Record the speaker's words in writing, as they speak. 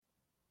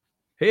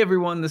Hey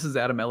everyone, this is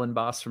Adam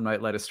Ellenboss from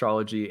Nightlight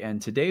Astrology,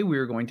 and today we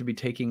are going to be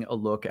taking a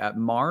look at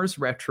Mars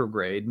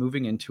retrograde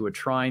moving into a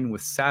trine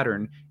with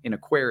Saturn in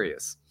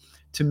Aquarius.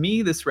 To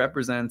me, this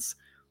represents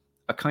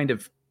a kind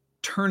of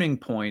turning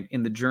point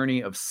in the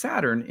journey of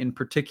Saturn in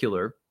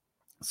particular.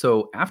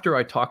 So, after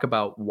I talk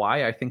about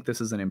why I think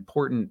this is an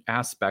important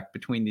aspect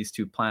between these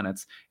two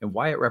planets and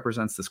why it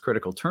represents this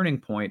critical turning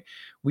point,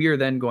 we are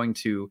then going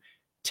to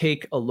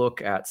take a look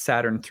at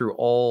Saturn through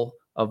all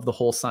of the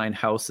whole sign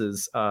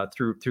houses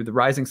through the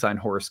rising sign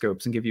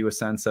horoscopes and give you a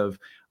sense of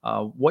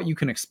what you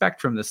can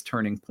expect from this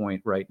turning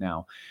point right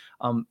now.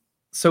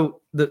 So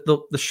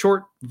the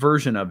short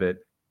version of it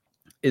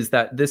is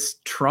that this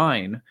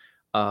trine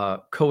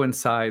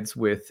coincides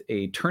with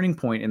a turning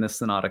point in the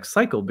synodic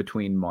cycle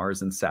between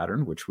Mars and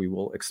Saturn, which we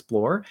will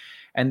explore.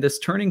 And this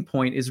turning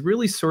point is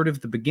really sort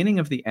of the beginning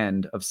of the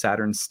end of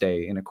Saturn's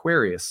stay in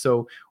Aquarius.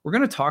 So we're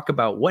going to talk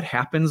about what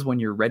happens when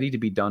you're ready to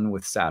be done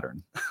with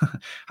Saturn,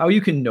 how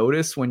you can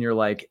notice when you're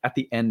like at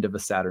the end of a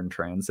Saturn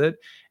transit,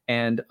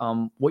 and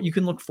what you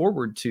can look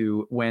forward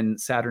to when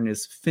Saturn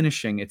is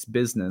finishing its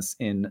business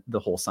in the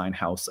whole sign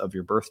house of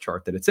your birth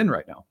chart that it's in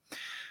right now.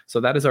 So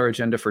that is our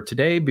agenda for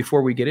today.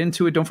 Before we get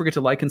into it, don't forget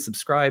to like and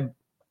subscribe.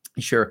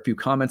 Share a few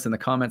comments in the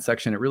comment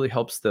section. It really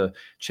helps the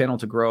channel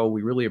to grow.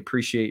 We really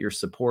appreciate your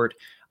support.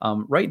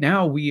 Right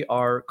now, we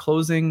are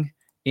closing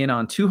in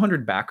on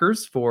 200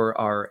 backers for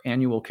our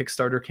annual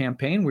Kickstarter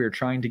campaign. We are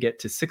trying to get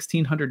to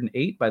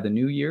 1,608 by the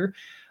new year.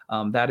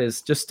 That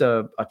is just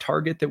a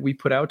target that we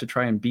put out to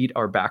try and beat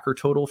our backer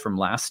total from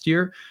last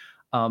year.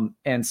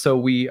 And so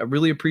we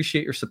really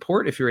appreciate your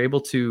support. If you're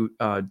able to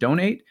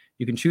donate,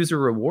 you can choose a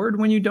reward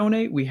when you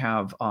donate. We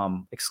have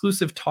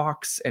exclusive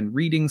talks and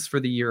readings for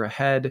the year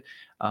ahead.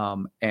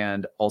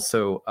 And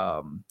also,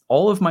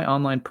 all of my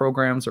online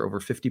programs are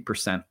over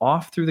 50%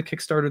 off through the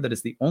Kickstarter. That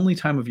is the only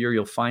time of year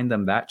you'll find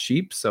them that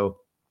cheap. So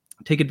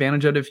take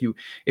advantage of it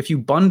if you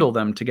bundle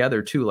them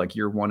together too, like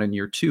year one and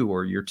year two,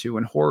 or year two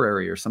and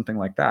horary or something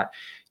like that.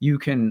 You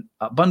can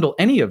bundle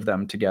any of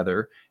them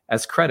together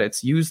as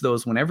credits, use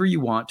those whenever you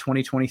want,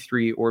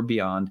 2023 or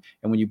beyond.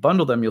 And when you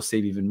bundle them, you'll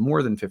save even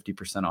more than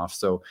 50% off.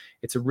 So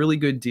it's a really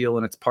good deal.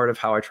 And it's part of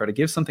how I try to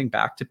give something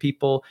back to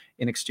people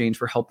in exchange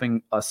for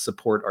helping us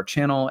support our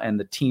channel and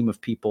the team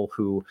of people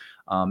who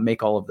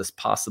make all of this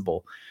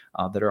possible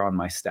that are on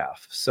my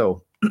staff.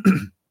 So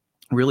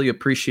really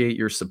appreciate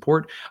your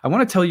support. I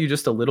want to tell you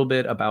just a little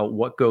bit about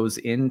what goes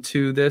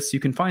into this. You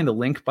can find the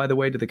link, by the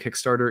way, to the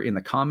Kickstarter in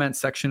the comment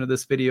section of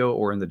this video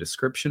or in the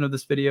description of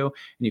this video.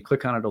 And you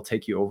click on it, it'll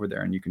take you over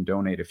there and you can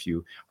donate if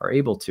you are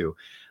able to.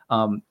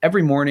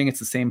 Every morning, it's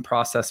the same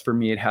process for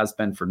me. It has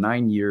been for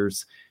 9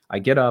 years. I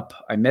get up,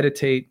 I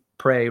meditate,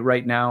 pray.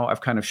 Right now,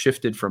 I've kind of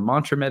shifted from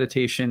mantra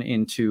meditation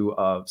into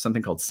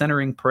something called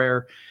centering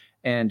prayer.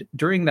 And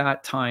during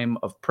that time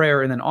of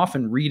prayer, and then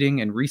often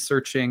reading and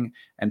researching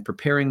and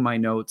preparing my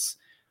notes,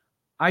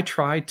 I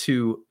try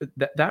to,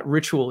 that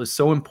ritual is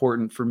so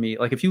important for me.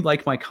 Like if you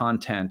like my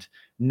content,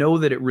 know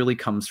that it really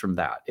comes from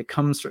that. It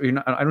comes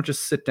from, I don't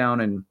just sit down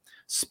and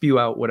spew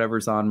out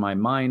whatever's on my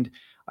mind.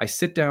 I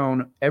sit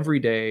down every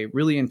day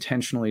really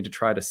intentionally to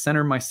try to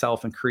center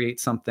myself and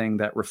create something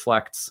that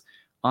reflects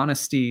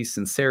honesty,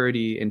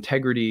 sincerity,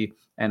 integrity,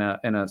 and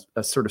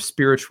a sort of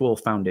spiritual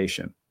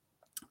foundation.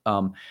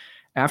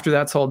 After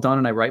that's all done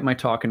and I write my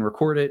talk and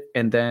record it,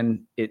 and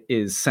then it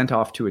is sent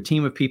off to a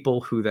team of people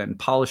who then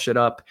polish it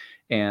up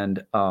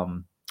and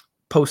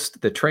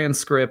post the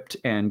transcript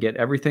and get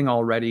everything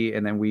all ready.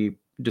 And then we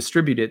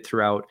distribute it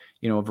throughout,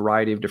 a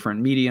variety of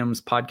different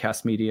mediums,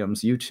 podcast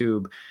mediums,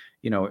 YouTube,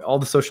 all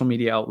the social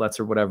media outlets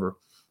or whatever.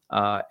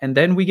 And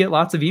then we get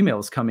lots of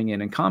emails coming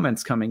in and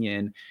comments coming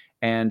in.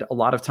 And a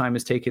lot of time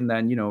is taken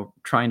then,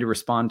 trying to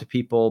respond to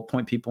people,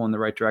 point people in the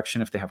right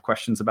direction if they have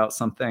questions about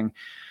something.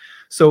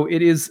 So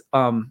it is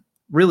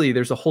really,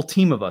 there's a whole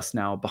team of us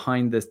now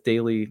behind this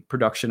daily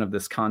production of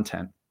this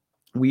content.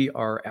 We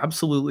are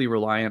absolutely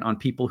reliant on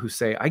people who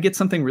say, I get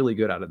something really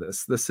good out of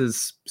this. This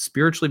is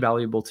spiritually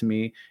valuable to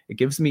me. It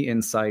gives me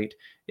insight.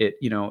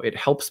 It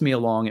helps me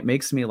along. It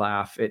makes me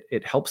laugh.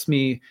 It helps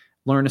me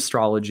learn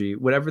astrology,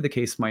 whatever the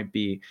case might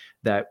be,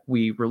 that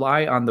we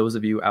rely on those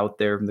of you out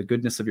there in the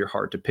goodness of your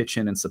heart to pitch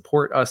in and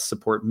support us,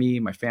 support me,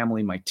 my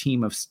family, my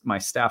team of my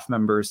staff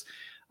members.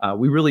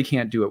 We really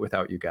can't do it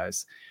without you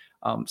guys.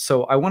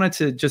 So I wanted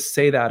to just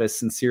say that as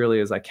sincerely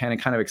as I can and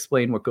kind of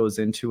explain what goes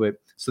into it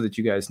so that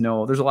you guys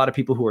know. There's a lot of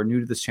people who are new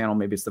to this channel.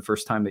 Maybe it's the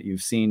first time that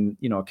you've seen,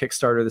 a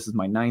Kickstarter. This is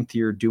my 9th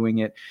year doing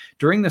it.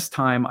 During this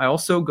time, I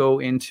also go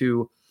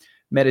into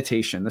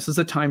meditation. This is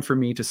a time for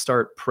me to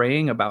start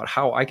praying about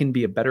how I can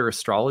be a better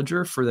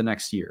astrologer for the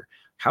next year.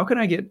 How can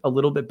I get a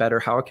little bit better?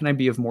 How can I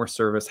be of more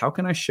service? How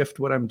can I shift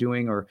what I'm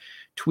doing or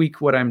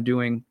tweak what I'm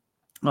doing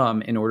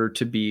in order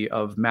to be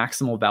of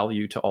maximal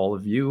value to all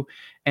of you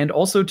and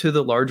also to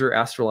the larger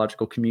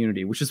astrological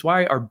community, which is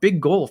why our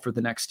big goal for the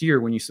next year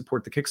when you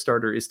support the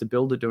Kickstarter is to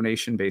build a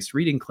donation-based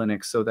reading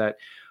clinic so that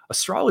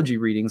astrology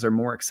readings are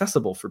more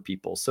accessible for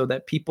people, so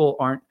that people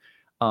aren't,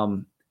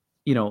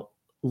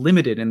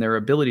 limited in their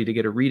ability to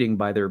get a reading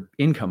by their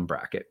income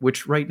bracket,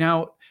 which right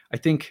now, I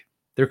think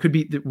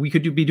we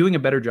could be doing a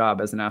better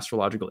job as an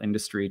astrological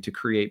industry to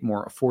create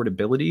more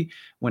affordability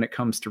when it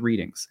comes to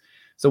readings.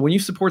 So when you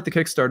support the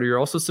Kickstarter, you're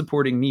also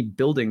supporting me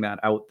building that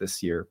out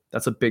this year.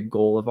 That's a big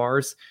goal of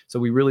ours. So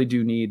we really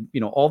do need,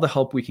 all the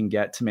help we can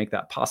get to make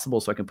that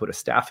possible, so I can put a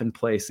staff in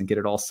place and get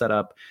it all set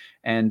up.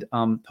 And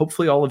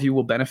hopefully all of you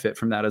will benefit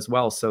from that as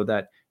well, so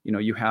that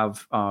you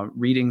have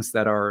readings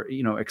that are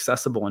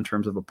accessible in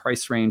terms of a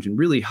price range, and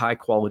really high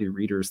quality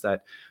readers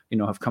that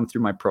have come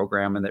through my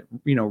program and that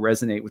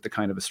resonate with the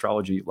kind of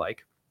astrology you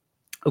like.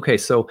 Okay,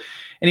 so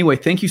anyway,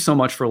 thank you so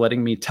much for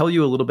letting me tell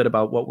you a little bit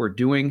about what we're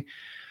doing.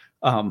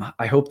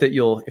 I hope that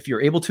if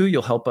you're able to,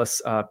 you'll help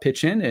us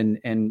pitch in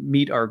and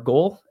meet our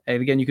goal. And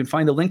again, you can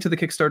find the link to the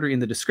Kickstarter in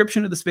the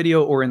description of this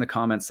video or in the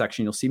comments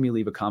section. You'll see me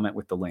leave a comment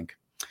with the link.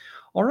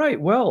 All right,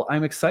 well,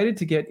 I'm excited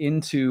to get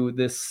into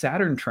this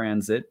Saturn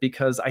transit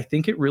because I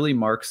think it really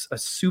marks a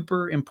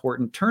super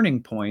important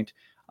turning point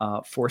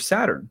for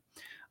Saturn.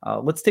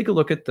 Let's take a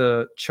look at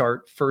the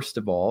chart first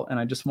of all, and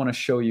I just want to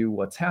show you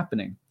what's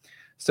happening.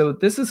 So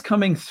this is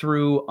coming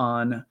through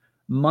on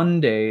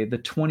Monday, the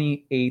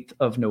 28th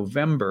of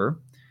November.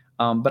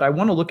 But I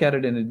want to look at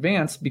it in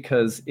advance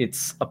because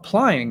it's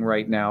applying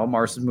right now.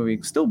 Mars is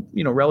moving still,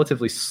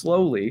 relatively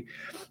slowly.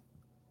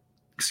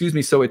 Excuse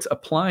me. So it's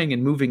applying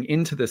and moving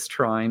into this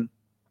trine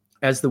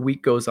as the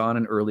week goes on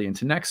and early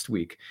into next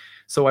week.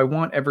 So I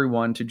want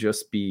everyone to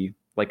just be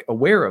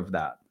aware of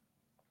that.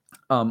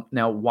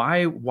 Now,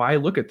 why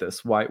look at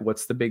this?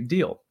 What's the big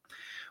deal?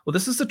 Well,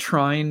 this is a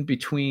trine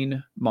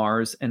between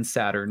Mars and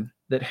Saturn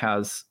that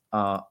has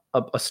a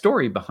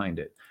story behind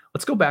it.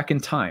 Let's go back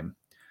in time.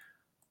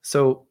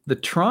 So the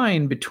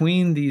trine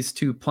between these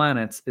two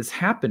planets is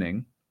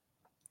happening.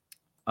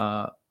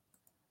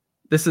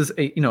 This is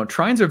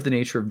trines are of the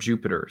nature of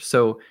Jupiter.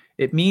 So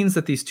it means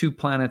that these two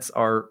planets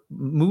are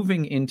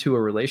moving into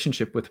a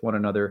relationship with one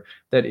another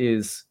that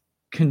is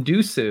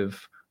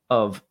conducive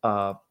of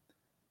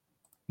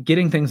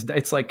getting things.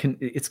 It's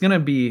going to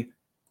be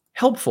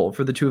helpful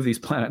for the two of these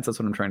planets. That's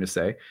what I'm trying to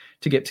say,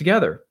 to get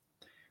together.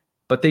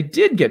 But they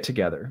did get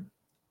together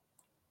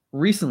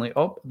recently.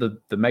 Oh, the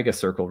mega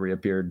circle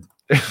reappeared.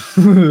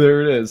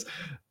 There it is,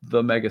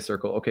 the mega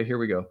circle. Okay, here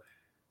we go.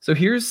 So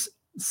here's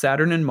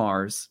Saturn and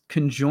Mars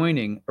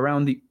conjoining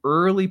around the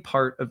early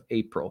part of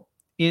April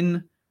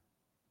in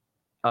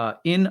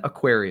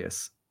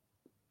Aquarius.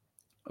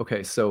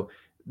 Okay, so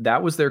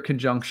that was their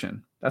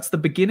conjunction. That's the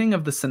beginning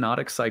of the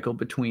synodic cycle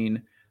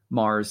between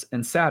Mars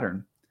and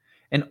Saturn.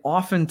 And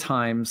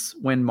oftentimes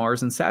when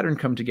Mars and Saturn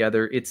come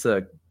together, it's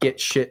a get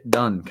shit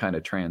done kind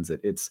of transit.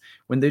 It's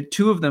when the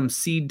two of them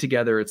seed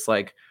together, it's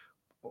like,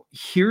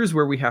 here's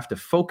where we have to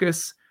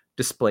focus,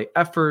 display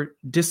effort,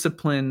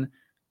 discipline,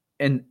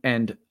 and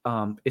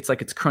it's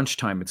like it's crunch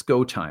time, it's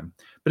go time.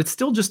 But it's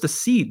still just a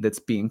seed that's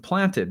being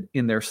planted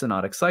in their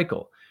synodic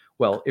cycle.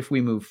 Well, if we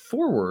move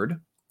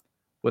forward,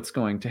 what's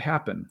going to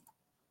happen?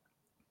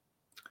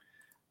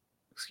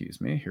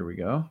 Excuse me, here we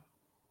go.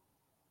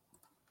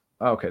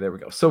 Okay, there we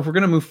go. So if we're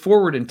going to move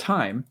forward in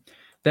time,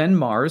 then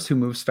Mars, who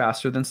moves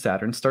faster than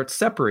Saturn, starts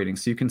separating.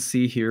 So you can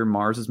see here,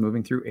 Mars is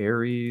moving through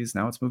Aries.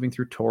 Now it's moving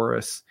through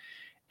Taurus.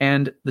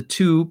 And the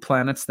two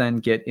planets then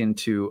get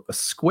into a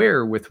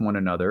square with one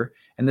another.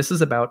 And this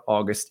is about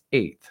August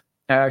 8th.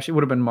 Actually, it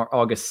would have been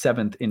August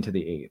 7th into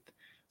the 8th.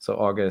 So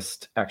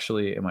August,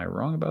 actually, am I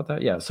wrong about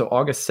that? Yeah, so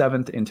August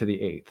 7th into the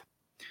 8th.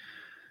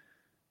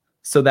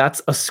 So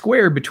that's a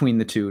square between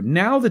the two.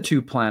 Now the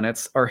two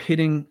planets are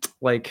hitting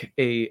like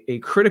a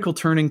critical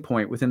turning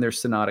point within their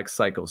synodic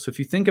cycle. So if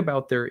you think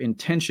about their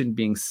intention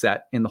being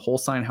set in the whole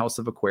sign house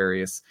of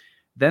Aquarius,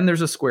 then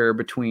there's a square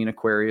between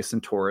Aquarius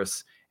and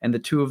Taurus, and the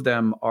two of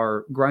them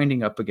are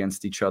grinding up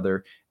against each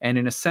other. And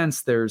in a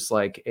sense, there's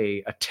like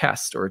a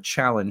test or a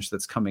challenge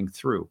that's coming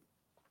through.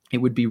 It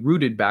would be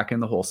rooted back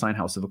in the whole sign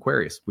house of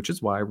Aquarius, which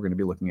is why we're going to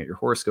be looking at your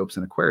horoscopes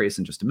in Aquarius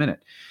in just a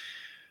minute.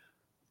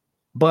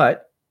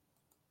 But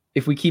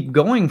if we keep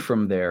going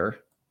from there,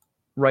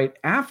 right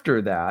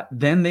after that,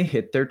 then they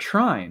hit their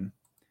trine.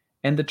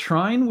 And the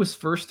trine was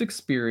first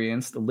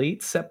experienced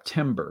late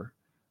September.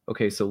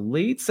 Okay, so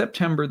late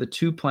September, the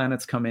two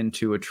planets come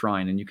into a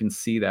trine, and you can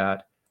see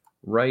that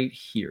right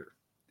here.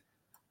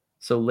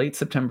 So late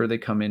September, they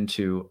come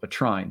into a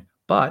trine,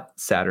 but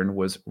Saturn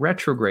was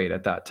retrograde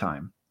at that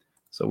time.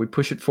 So we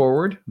push it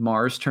forward.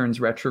 Mars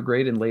turns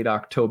retrograde in late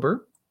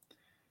October,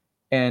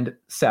 and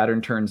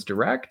Saturn turns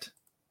direct.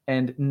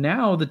 And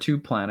now the two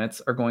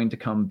planets are going to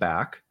come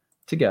back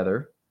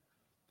together,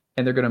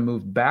 and they're going to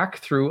move back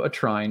through a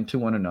trine to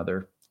one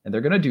another. And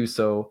they're going to do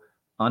so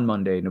on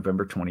Monday,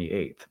 November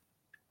 28th.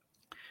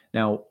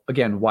 Now,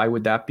 again, why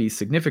would that be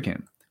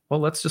significant? Well,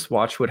 let's just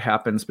watch what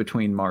happens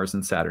between Mars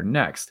and Saturn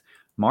next.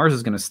 Mars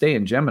is going to stay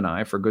in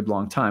Gemini for a good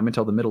long time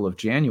until the middle of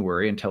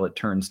January, until it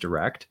turns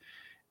direct.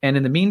 And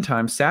in the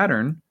meantime,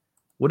 Saturn,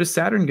 what is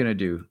Saturn going to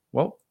do?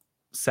 Well,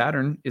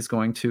 Saturn is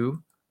going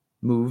to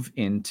move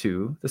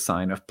into the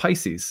sign of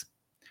Pisces.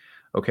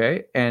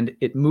 Okay, and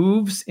it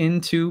moves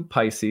into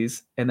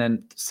Pisces, and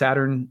then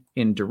Saturn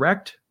in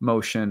direct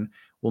motion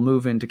will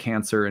move into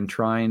Cancer and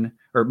trine,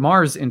 or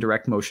Mars in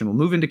direct motion will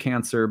move into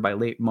Cancer by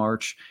late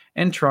March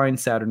and trine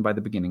Saturn by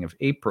the beginning of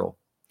April.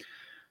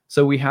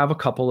 So we have a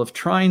couple of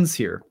trines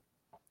here.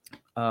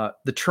 The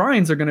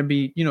trines are going to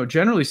be,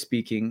 generally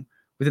speaking,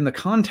 within the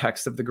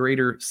context of the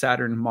greater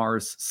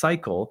Saturn-Mars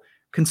cycle,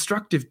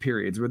 constructive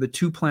periods where the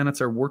two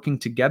planets are working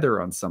together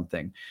on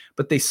something.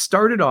 But they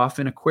started off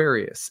in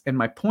Aquarius. And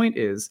my point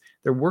is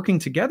they're working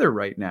together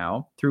right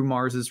now through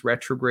Mars's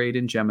retrograde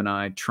in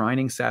Gemini,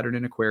 trining Saturn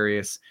in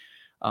Aquarius.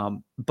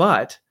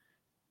 But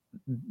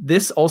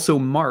this also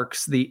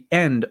marks the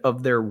end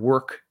of their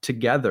work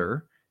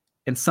together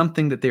and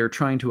something that they are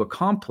trying to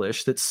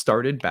accomplish that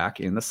started back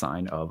in the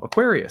sign of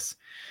Aquarius.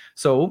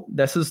 So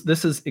this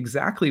is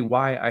exactly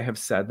why I have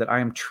said that I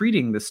am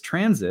treating this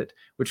transit,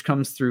 which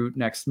comes through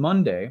next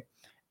Monday,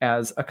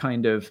 as a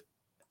kind of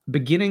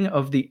beginning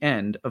of the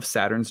end of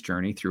Saturn's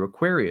journey through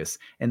Aquarius.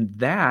 And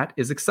that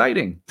is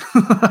exciting.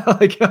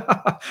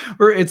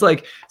 It's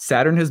like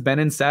Saturn has been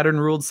in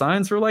Saturn-ruled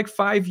signs for like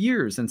 5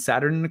 years, and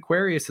Saturn in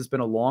Aquarius has been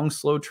a long,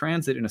 slow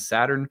transit in a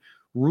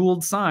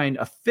Saturn-ruled sign,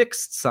 a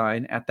fixed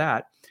sign at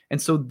that.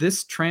 And so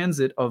this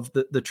transit of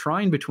the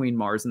trine between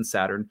Mars and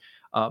Saturn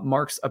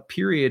marks a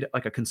period,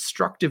 like a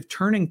constructive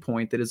turning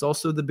point that is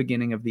also the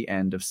beginning of the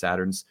end of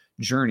Saturn's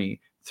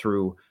journey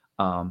through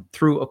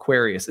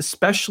Aquarius,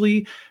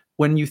 especially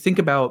when you think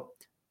about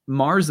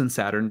Mars and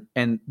Saturn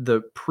and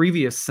the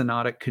previous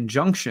synodic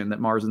conjunction that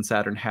Mars and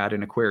Saturn had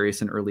in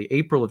Aquarius in early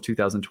April of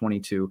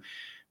 2022.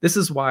 This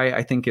is why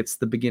I think it's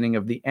the beginning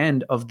of the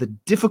end of the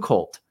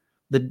difficult,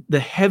 the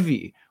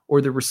heavy,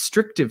 or the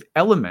restrictive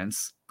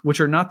elements, which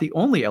are not the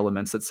only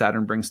elements that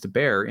Saturn brings to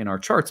bear in our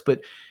charts,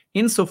 but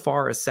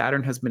insofar as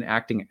Saturn has been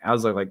acting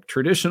as a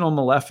traditional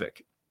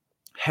malefic,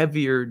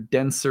 heavier,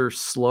 denser,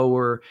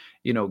 slower,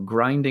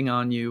 grinding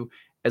on you,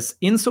 as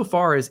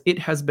insofar as it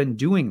has been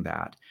doing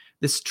that,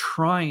 this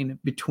trine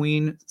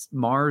between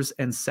Mars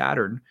and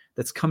Saturn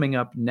that's coming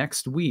up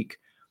next week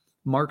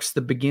marks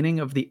the beginning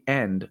of the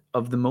end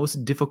of the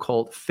most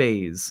difficult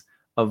phase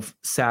of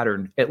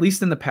Saturn, at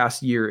least in the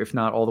past year, if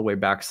not all the way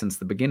back since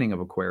the beginning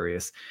of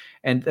Aquarius.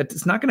 And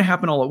it's not going to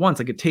happen all at once.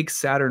 Like, it takes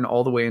Saturn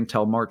all the way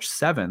until March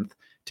 7th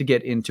to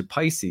get into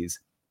Pisces.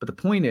 But the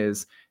point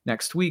is,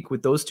 next week,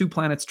 with those two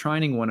planets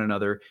trining one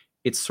another,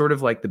 it's sort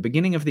of like the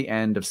beginning of the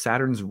end of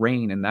Saturn's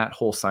reign in that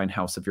whole sign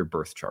house of your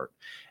birth chart.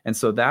 And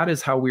so that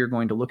is how we are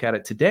going to look at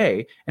it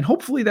today. And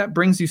hopefully that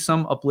brings you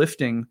some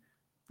uplifting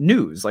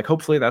news. Like,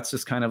 hopefully that's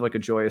just kind of like a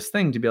joyous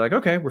thing to be like,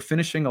 okay, we're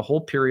finishing a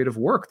whole period of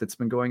work that's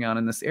been going on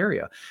in this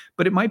area.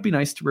 But it might be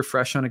nice to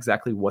refresh on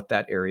exactly what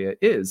that area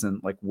is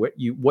and like what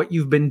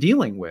you've been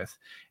dealing with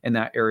in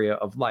that area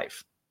of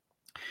life.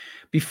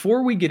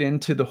 Before we get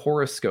into the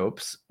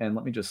horoscopes, and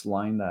let me just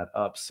line that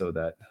up so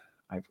that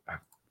let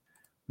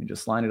me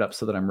just line it up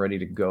so that I'm ready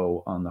to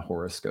go on the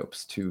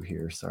horoscopes too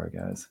here. Sorry,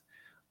 guys.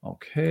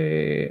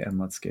 Okay, and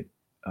let's get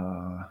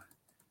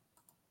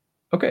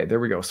okay, there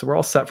we go. So we're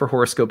all set for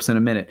horoscopes in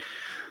a minute.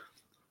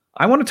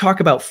 I want to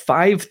talk about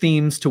 5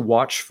 themes to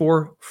watch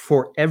for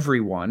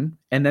everyone,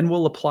 and then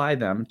we'll apply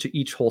them to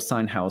each whole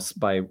sign house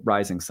by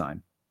rising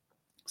sign.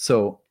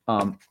 So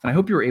and I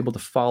hope you were able to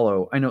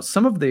follow. I know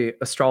some of the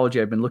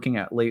astrology I've been looking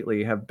at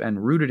lately have been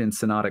rooted in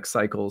synodic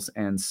cycles,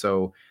 and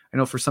so I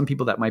know for some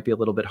people that might be a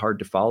little bit hard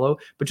to follow,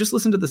 but just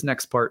listen to this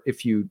next part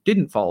if you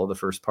didn't follow the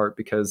first part,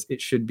 because it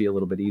should be a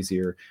little bit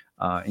easier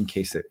in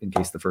case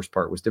the first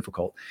part was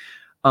difficult.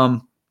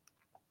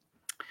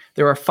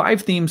 There are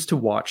 5 themes to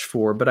watch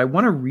for, but I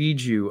want to read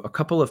you a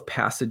couple of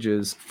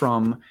passages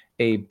from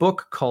a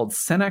book called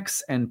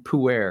Senex and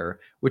Puer,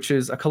 which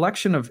is a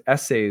collection of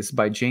essays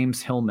by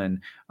James Hillman.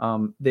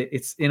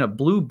 It's in a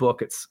blue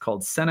book. It's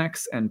called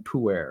Senex and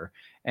Puer,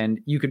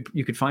 and you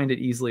could find it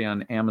easily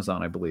on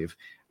Amazon, I believe.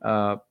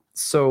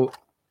 So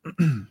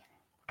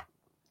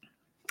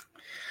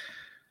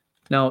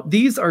now,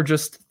 these are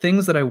just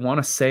things that I want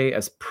to say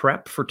as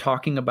prep for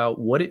talking about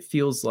what it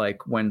feels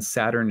like when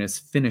Saturn is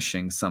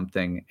finishing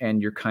something and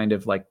you're kind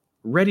of like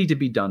ready to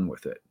be done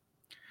with it.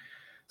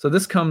 So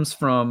this comes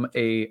from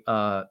a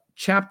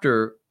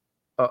chapter,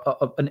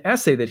 an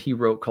essay that he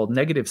wrote called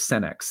Negative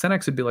Senex.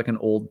 Senex would be like an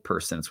old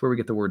person. It's where we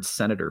get the word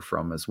senator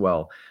from as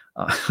well.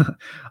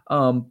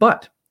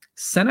 But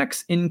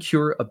Senex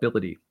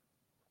incurability.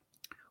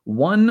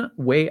 One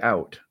way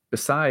out,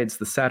 besides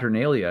the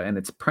Saturnalia and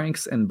its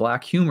pranks and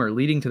black humor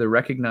leading to the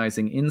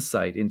recognizing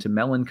insight into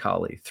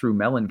melancholy through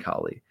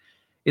melancholy,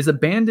 is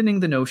abandoning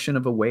the notion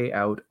of a way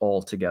out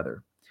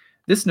altogether.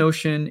 This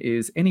notion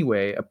is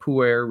anyway a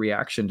puer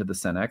reaction to the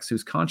Senex,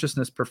 whose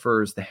consciousness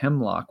prefers the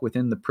hemlock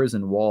within the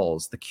prison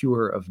walls, the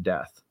cure of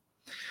death.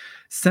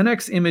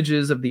 Senex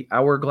images of the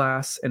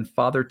hourglass and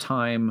Father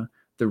Time,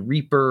 the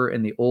reaper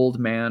and the old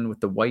man with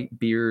the white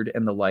beard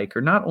and the like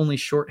are not only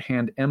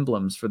shorthand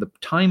emblems for the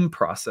time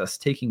process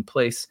taking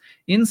place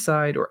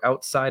inside or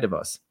outside of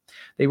us.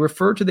 They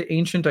refer to the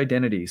ancient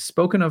identities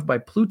spoken of by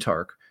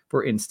Plutarch,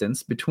 for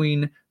instance,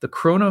 between the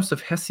Chronos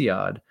of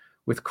Hesiod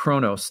with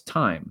Chronos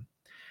time.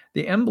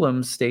 The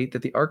emblems state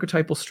that the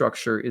archetypal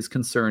structure is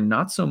concerned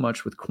not so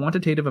much with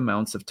quantitative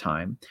amounts of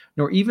time,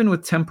 nor even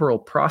with temporal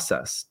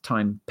process,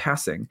 time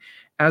passing,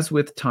 as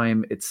with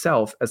time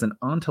itself as an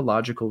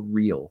ontological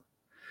real.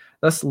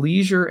 Thus,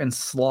 leisure and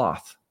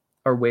sloth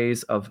are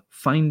ways of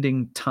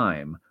finding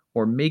time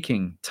or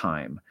making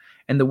time,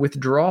 and the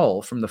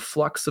withdrawal from the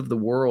flux of the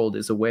world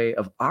is a way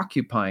of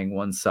occupying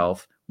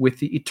oneself with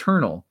the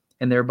eternal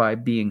and thereby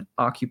being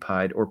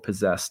occupied or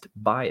possessed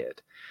by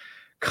it.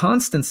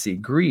 Constancy,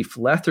 grief,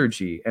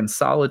 lethargy, and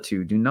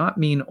solitude do not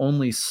mean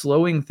only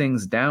slowing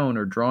things down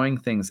or drawing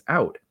things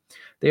out.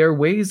 They are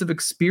ways of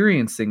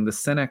experiencing the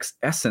Senex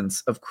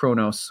essence of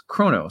Chronos,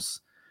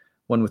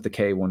 one with the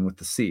K, one with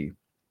the C,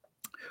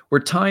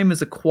 where time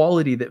is a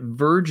quality that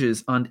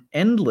verges on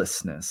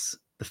endlessness,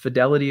 the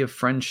fidelity of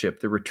friendship,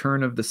 the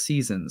return of the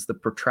seasons, the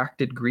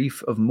protracted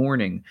grief of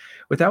mourning,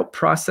 without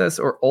process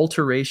or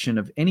alteration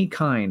of any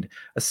kind,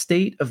 a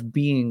state of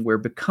being where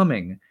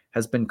becoming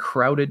has been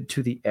crowded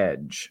to the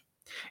edge.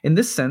 In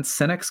this sense,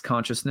 Senex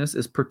consciousness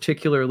is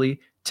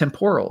particularly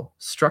temporal,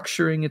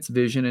 structuring its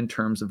vision in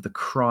terms of the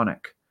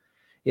chronic.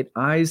 It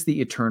eyes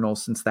the eternal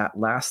since that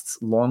lasts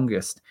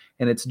longest,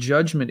 and its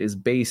judgment is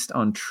based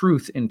on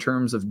truth in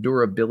terms of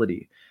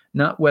durability,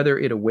 not whether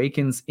it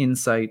awakens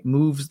insight,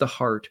 moves the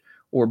heart,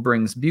 or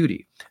brings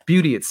beauty.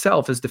 Beauty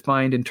itself is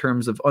defined in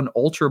terms of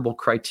unalterable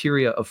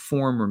criteria of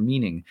form or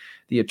meaning,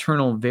 the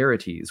eternal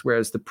verities,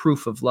 whereas the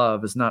proof of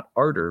love is not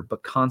ardor,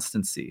 but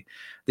constancy.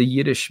 The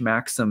Yiddish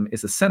maxim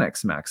is a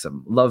Senex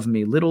maxim, love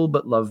me little,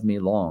 but love me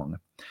long.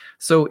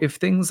 So if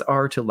things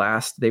are to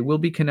last, they will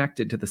be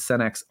connected to the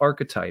Senex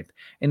archetype,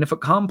 and if a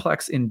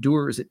complex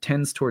endures, it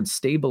tends towards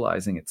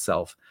stabilizing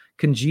itself,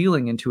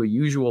 congealing into a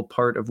usual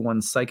part of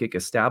one's psychic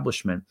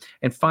establishment,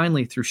 and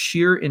finally, through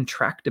sheer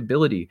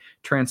intractability,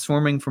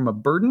 transforming from a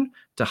burden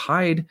to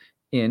hide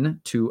in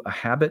to a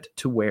habit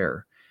to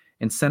wear.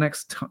 In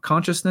Senex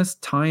consciousness,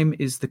 time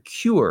is the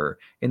cure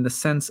in the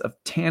sense of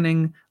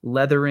tanning,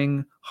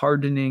 leathering,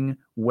 hardening,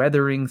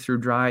 weathering through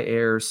dry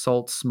air,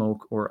 salt,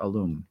 smoke, or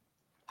alum.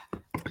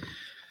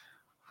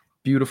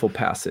 Beautiful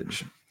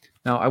passage.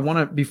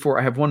 Now, before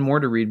I have one more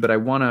to read, but I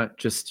want to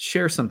just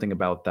share something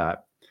about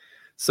that.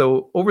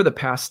 So over the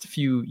past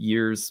few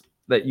years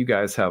that you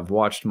guys have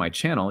watched my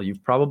channel,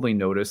 you've probably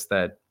noticed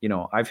that,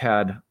 I've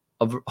had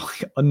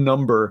a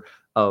number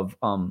of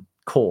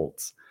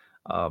colds.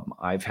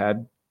 I've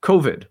had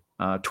COVID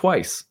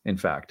twice, in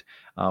fact,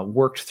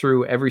 worked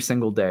through every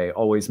single day,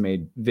 always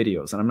made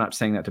videos. And I'm not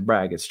saying that to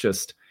brag. It's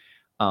just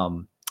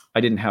I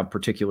didn't have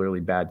particularly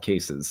bad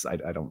cases,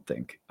 I don't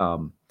think.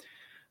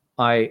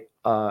 I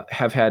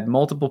have had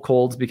multiple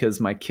colds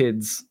because my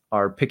kids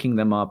are picking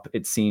them up,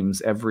 it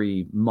seems,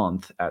 every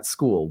month at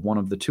school, one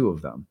of the two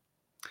of them.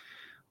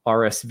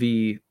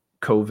 RSV,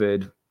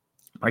 COVID,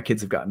 my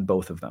kids have gotten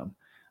both of them.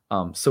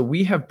 So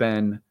we have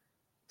been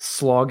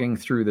slogging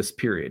through this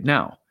period.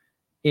 Now,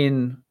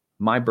 in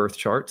my birth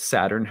chart,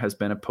 Saturn has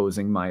been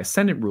opposing my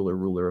ascendant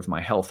ruler of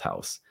my health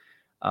house.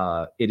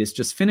 It is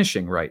just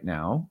finishing right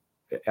now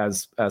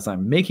as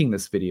I'm making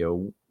this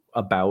video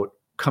about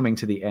coming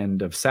to the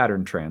end of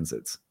Saturn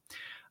transits.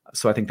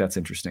 So I think that's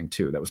interesting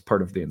too. That was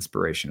part of the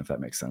inspiration, if that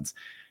makes sense.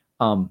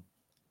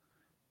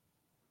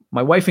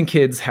 My wife and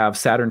kids have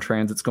Saturn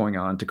transits going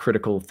on to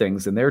critical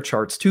things in their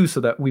charts too, so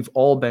that we've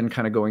all been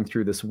kind of going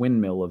through this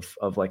windmill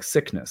of like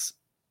sickness.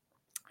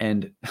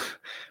 And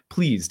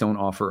please don't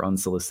offer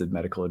unsolicited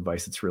medical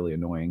advice. It's really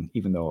annoying,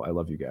 even though I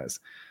love you guys.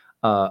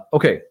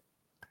 Okay,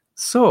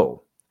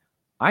 so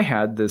I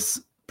had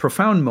this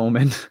profound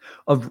moment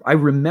I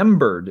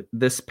remembered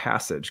this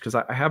passage because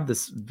I have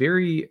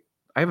a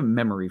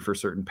memory for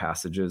certain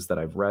passages that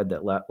I've read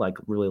that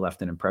really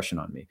left an impression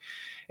on me.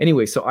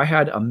 Anyway, so I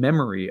had a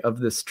memory of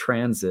this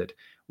transit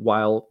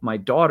while my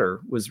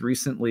daughter was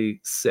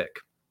recently sick.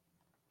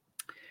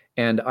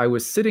 And I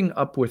was sitting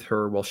up with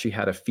her while she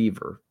had a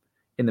fever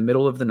in the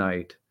middle of the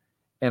night.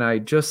 And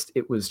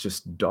it was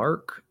just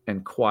dark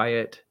and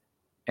quiet.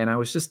 And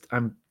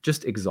I'm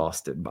just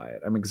exhausted by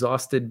it. I'm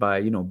exhausted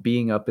by,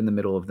 being up in the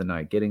middle of the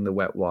night, getting the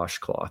wet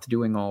washcloth,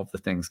 doing all of the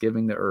things,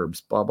 giving the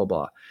herbs, blah, blah,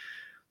 blah.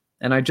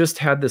 And I just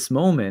had this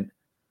moment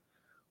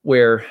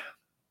where,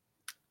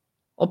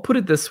 I'll put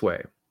it this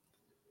way.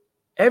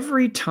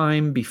 Every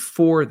time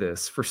before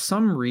this, for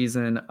some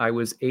reason, I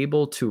was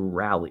able to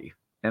rally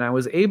and I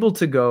was able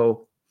to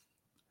go,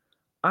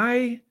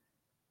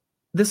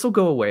 this will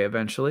go away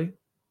eventually.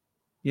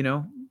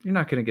 You're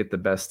not going to get the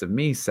best of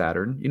me,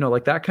 Saturn,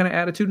 like that kind of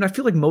attitude. And I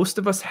feel like most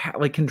of us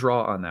can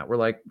draw on that. We're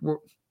like, we're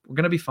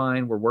going to be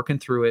fine. We're working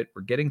through it.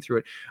 We're getting through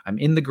it. I'm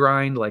in the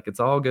grind. Like it's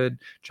all good.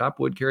 Chop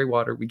wood, carry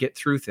water. We get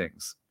through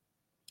things.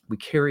 We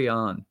carry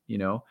on,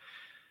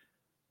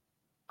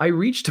 I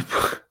reached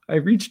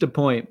a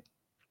point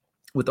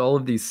with all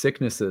of these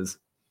sicknesses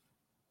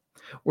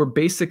where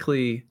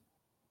basically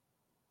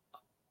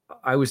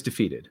I was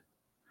defeated.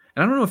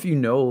 And I don't know if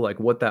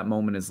like what that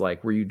moment is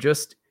like, where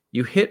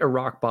you hit a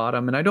rock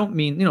bottom. And I don't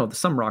mean,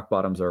 some rock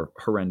bottoms are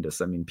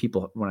horrendous. I mean,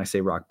 people, when I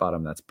say rock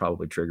bottom, that's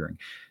probably triggering.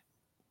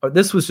 But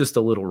this was just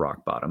a little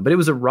rock bottom, but it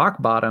was a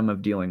rock bottom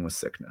of dealing with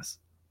sickness.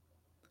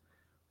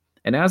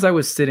 And as I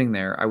was sitting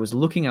there, I was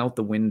looking out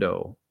the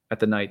window at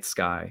the night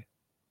sky,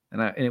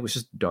 and it was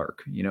just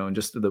dark, and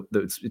just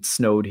it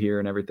snowed here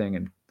and everything,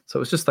 and so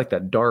it was just like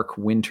that dark,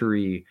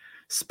 wintry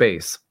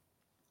space.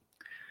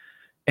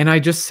 And I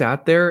just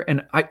sat there,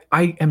 and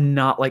I am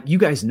not, like, you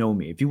guys know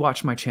me. If you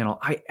watch my channel,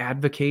 I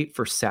advocate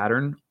for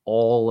Saturn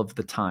all of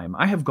the time.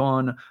 I have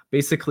gone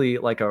basically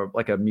like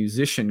a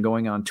musician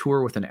going on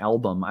tour with an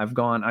album.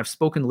 I've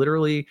spoken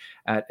literally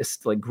at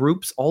like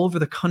groups all over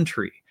the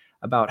country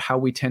about how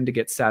we tend to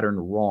get Saturn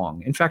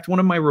wrong. In fact, one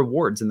of my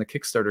rewards in the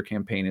Kickstarter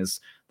campaign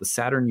is the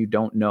Saturn you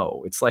don't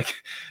know. It's like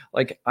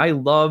I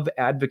love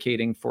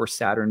advocating for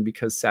Saturn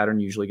because Saturn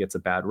usually gets a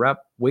bad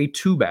rep, way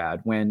too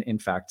bad, when in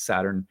fact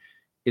Saturn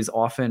is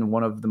often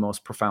one of the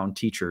most profound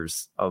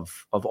teachers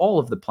of all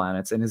of the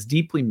planets and is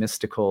deeply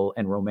mystical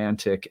and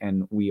romantic,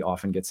 and we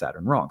often get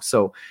Saturn wrong.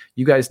 So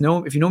you guys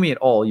know, if you know me at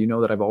all, you know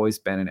that I've always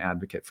been an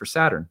advocate for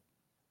Saturn.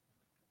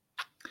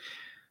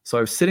 So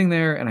I was sitting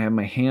there and I had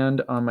my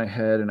hand on my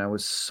head and I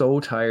was so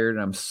tired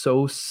and I'm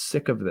so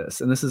sick of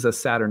this. And this is as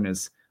Saturn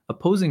is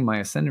opposing my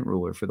ascendant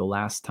ruler for the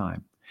last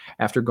time.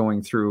 After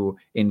going through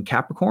in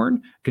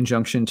Capricorn,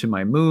 conjunction to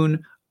my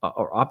moon,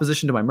 or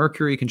opposition to my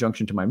Mercury,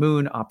 conjunction to my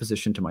moon,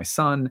 opposition to my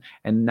sun,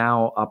 and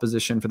now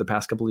opposition for the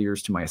past couple of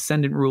years to my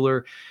ascendant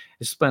ruler.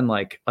 It's been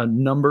like a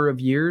number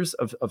of years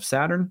of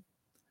Saturn.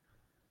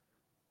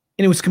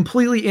 And it was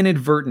completely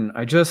inadvertent.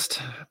 I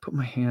just put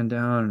my hand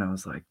down and I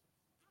was like,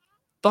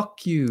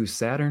 fuck you,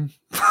 Saturn.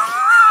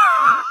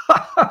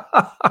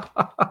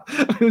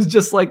 It was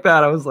just like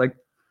that. I was like,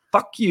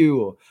 fuck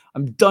you.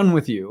 I'm done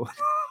with you.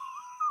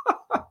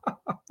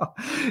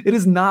 It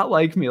is not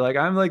like me. Like,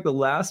 I'm like the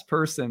last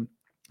person.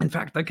 In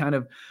fact, I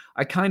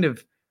kind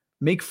of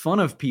make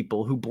fun of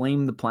people who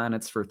blame the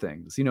planets for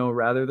things,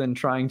 rather than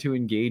trying to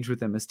engage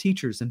with them as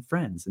teachers and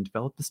friends and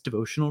develop this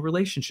devotional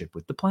relationship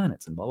with the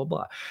planets and blah, blah,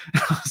 blah.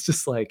 And I was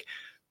just like,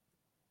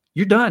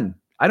 you're done.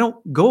 I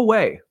don't go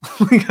away.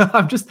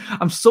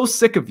 I'm so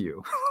sick of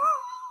you.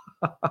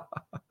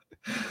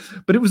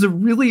 But it was a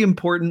really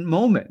important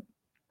moment.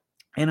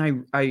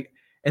 And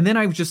then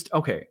I was just,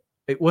 okay,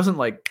 it wasn't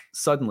like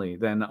suddenly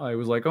then I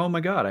was like, oh my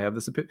God, I have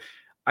this opinion.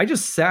 I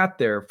just sat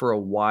there for a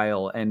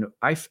while and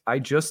I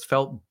just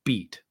felt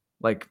beat.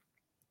 Like,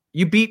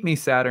 you beat me,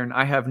 Saturn.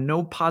 I have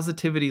no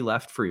positivity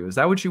left for you. Is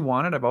that what you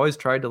wanted? I've always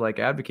tried to like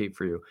advocate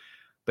for you,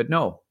 but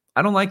no,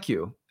 I don't like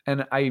you.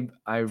 And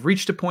I've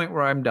reached a point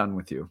where I'm done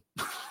with you.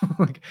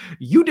 Like,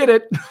 you did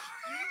it.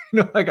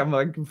 Like, I'm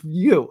like,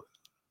 you.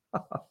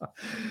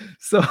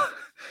 So,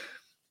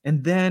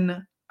 and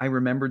then I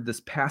remembered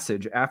this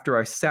passage after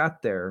I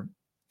sat there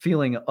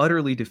feeling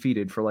utterly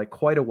defeated for like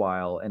quite a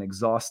while and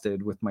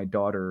exhausted with my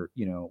daughter,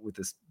 with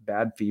this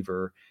bad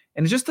fever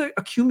and just the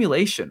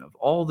accumulation of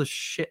all the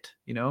shit,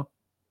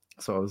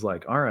 So I was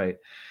like, all right.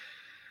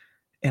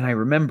 And I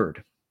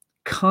remembered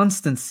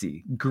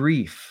constancy,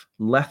 grief,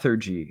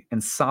 lethargy,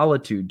 and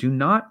solitude do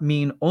not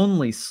mean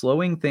only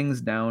slowing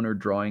things down or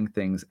drawing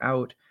things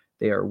out.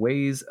 They are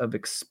ways of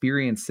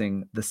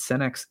experiencing the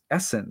Senex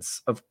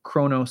essence of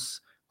chronos,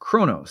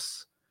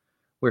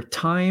 where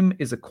time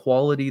is a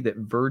quality that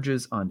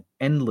verges on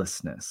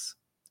endlessness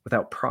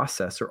without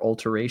process or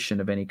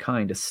alteration of any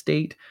kind, a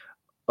state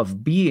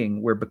of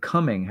being where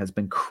becoming has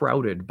been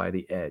crowded to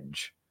the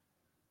edge.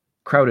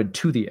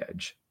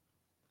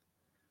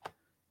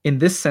 In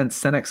this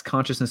sense, Senex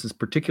consciousness is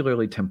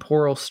particularly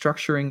temporal,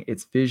 structuring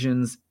its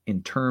visions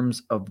in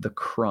terms of the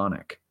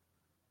chronic.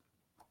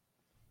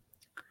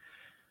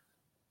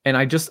 And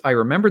I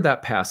remembered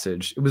that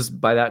passage. It was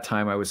by that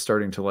time I was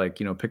starting to like,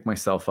 pick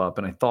myself up,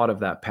 and I thought of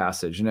that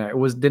passage, and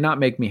it did not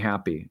make me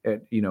happy,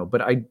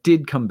 but I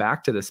did come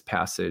back to this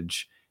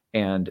passage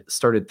and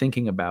started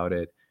thinking about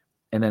it.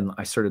 And then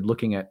I started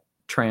looking at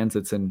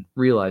transits and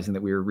realizing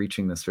that we were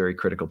reaching this very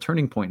critical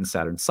turning point in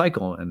Saturn's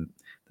cycle. And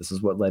this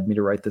is what led me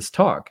to write this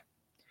talk.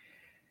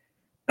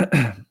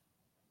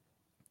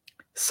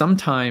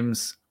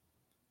 Sometimes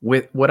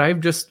with what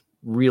I've just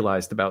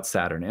realized about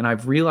Saturn, and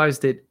I've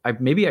realized it,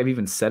 maybe I've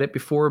even said it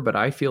before, but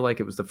I feel like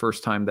it was the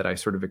first time that I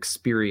sort of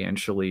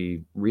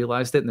experientially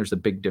realized it. And there's a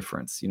big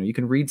difference. You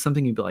can read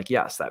something, you'd be like,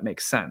 yes, that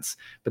makes sense.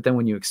 But then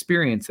when you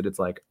experience it, it's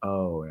like,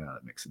 oh yeah,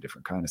 that makes a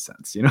different kind of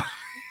sense,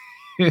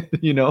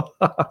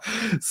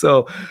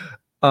 So,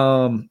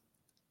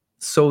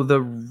 so the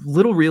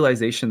little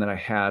realization that I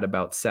had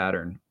about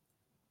Saturn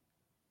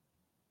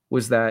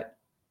was that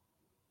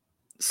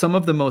some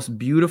of the most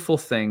beautiful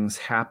things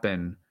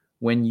happen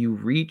when you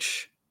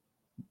reach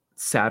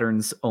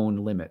Saturn's own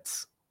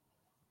limits.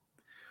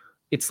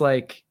 It's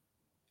like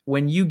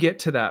when you get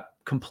to that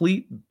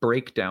complete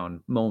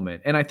breakdown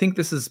moment, and I think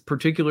this is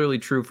particularly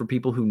true for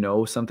people who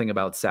know something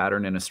about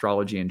Saturn and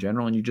astrology in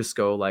general, and you just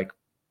go like,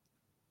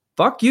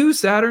 fuck you,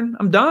 Saturn.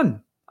 I'm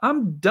done. I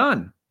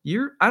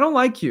don't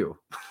like you.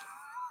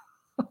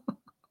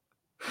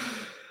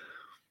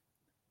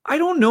 I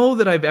don't know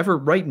that I've ever,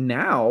 right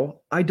now,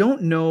 I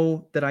don't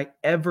know that I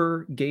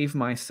ever gave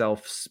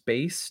myself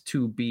space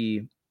to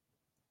be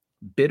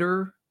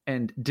bitter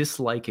and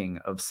disliking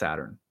of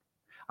Saturn.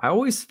 I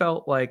always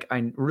felt like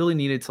I really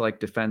needed to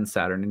like defend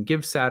Saturn and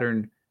give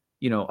Saturn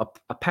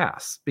a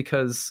pass,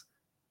 because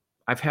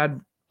I've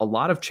had a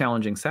lot of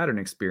challenging Saturn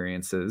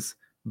experiences,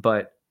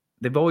 but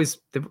there's always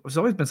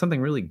been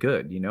something really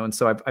good, and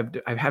so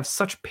I have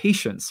such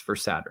patience for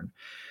Saturn.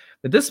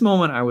 At this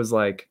moment, I was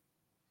like,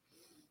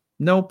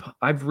 nope,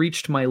 I've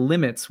reached my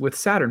limits with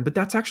Saturn. But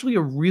that's actually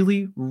a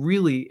really,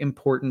 really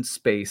important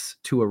space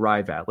to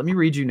arrive at. Let me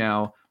read you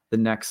now the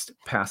next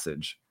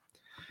passage.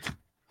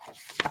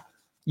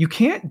 You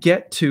can't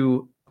get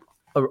to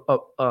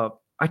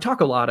I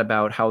talk a lot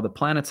about how the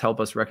planets help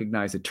us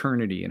recognize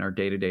eternity in our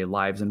day-to-day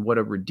lives, and what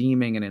a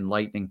redeeming and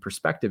enlightening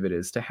perspective it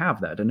is to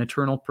have that, an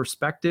eternal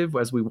perspective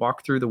as we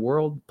walk through the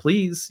world.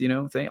 Please,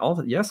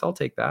 yes, I'll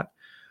take that.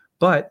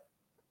 But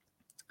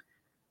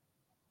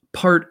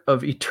part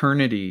of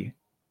eternity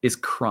is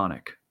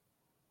chronic,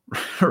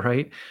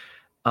 right?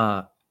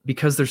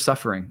 Because there's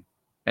suffering,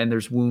 and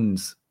there's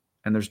wounds,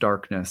 and there's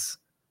darkness.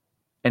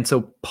 And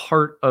so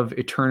part of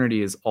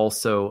eternity is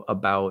also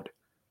about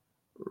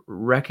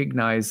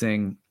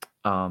recognizing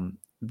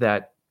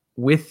that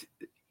with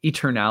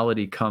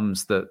eternality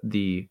comes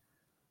the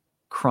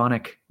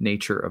chronic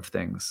nature of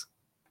things,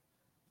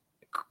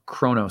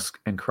 chronos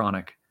and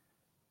chronic.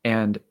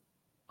 And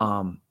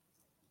I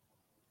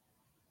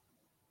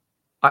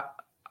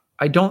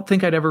don't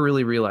think I'd ever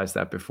really realized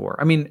that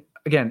before. I mean,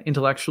 again,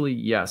 intellectually,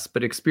 yes,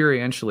 but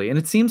experientially, and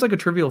it seems like a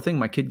trivial thing,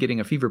 my kid getting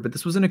a fever, but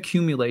this was an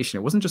accumulation.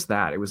 It wasn't just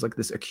that. It was like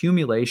this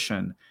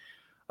accumulation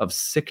of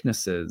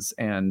sicknesses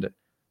and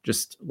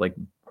just like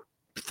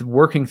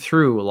working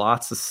through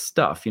lots of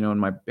stuff, in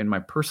my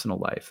personal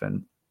life,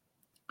 and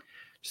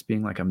just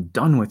being like, I'm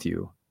done with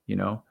you,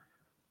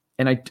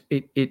 and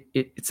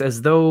it's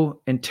as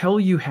though until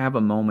you have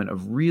a moment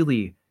of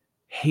really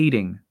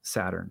hating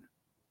Saturn,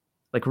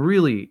 like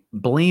really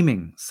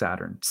blaming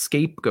Saturn,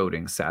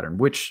 scapegoating Saturn,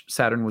 which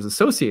Saturn was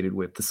associated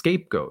with, the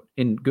scapegoat,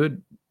 in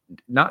good,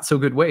 not so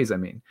good ways. I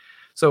mean,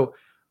 so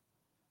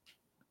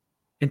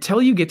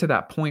until you get to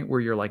that point where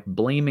you're like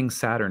blaming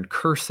Saturn,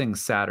 cursing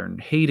Saturn,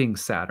 hating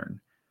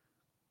Saturn,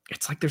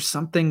 it's like there's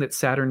something that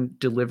Saturn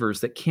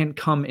delivers that can't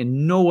come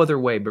in no other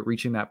way but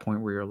reaching that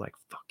point where you're like,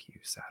 fuck you,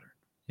 Saturn,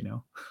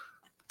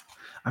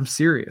 I'm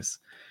serious.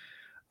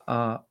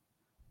 Okay.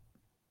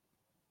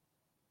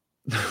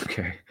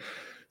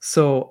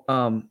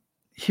 So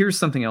here's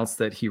something else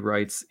that he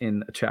writes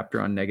in a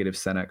chapter on negative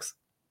senex.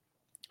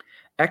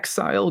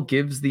 Exile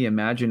gives the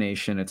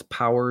imagination its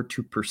power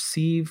to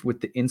perceive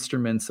with the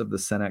instruments of the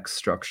senex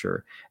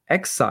structure.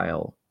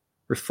 Exile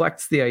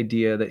reflects the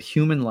idea that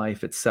human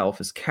life itself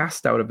is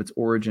cast out of its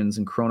origins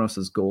in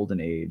Kronos'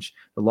 golden age,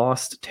 the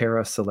lost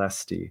terra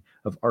celesti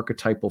of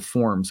archetypal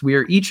forms. We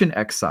are each in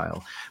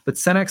exile, but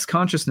senex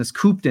consciousness,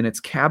 cooped in its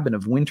cabin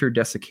of winter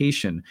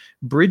desiccation,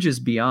 bridges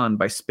beyond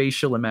by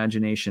spatial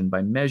imagination,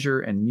 by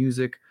measure and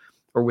music,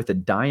 or with a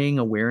dying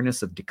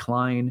awareness of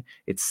decline.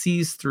 It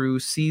sees through,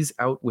 sees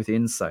out with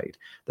insight.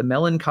 The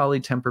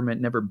melancholy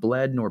temperament, never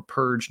bled nor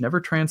purged,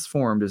 never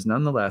transformed, is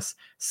nonetheless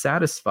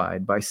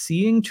satisfied by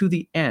seeing to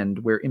the end,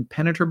 where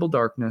impenetrable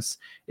darkness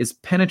is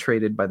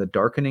penetrated by the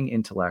darkening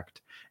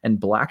intellect and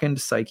blackened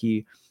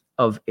psyche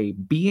of a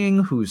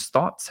being whose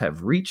thoughts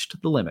have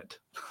reached the limit.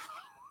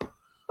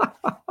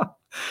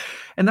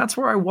 And that's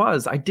where I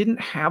was. I didn't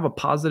have a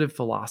positive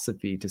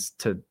philosophy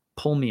to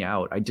pull me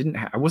out.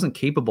 I wasn't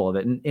capable of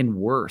it. And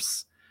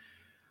worse,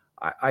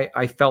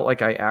 I felt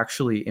like I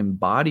actually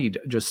embodied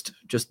just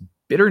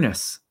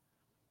bitterness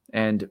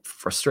and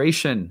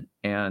frustration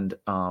and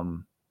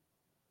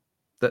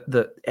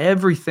the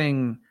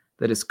everything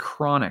that is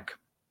chronic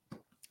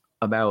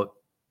about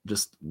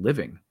just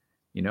living,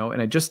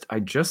 and I just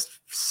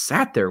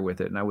sat there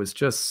with it, and I was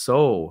just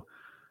so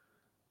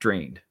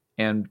drained.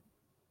 And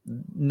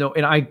no,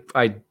 and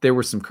I there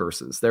were some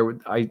curses.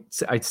 I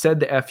said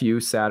the F you,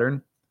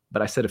 Saturn,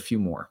 but I said a few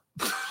more.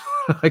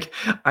 Like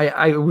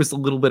I was a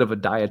little bit of a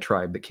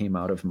diatribe that came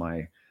out of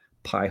my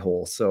pie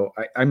hole. So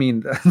I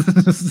mean,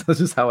 that's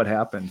just how it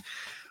happened.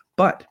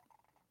 But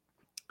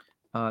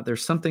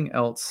there's something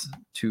else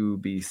to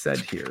be said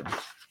here.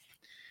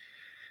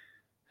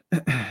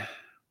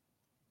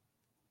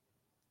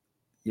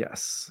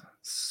 Yes.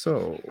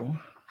 So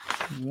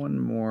one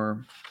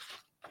more.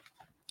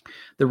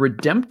 The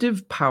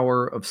redemptive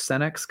power of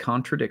senex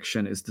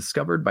contradiction is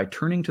discovered by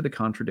turning to the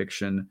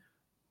contradiction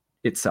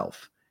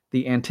itself.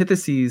 The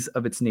antitheses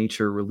of its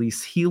nature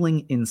release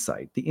healing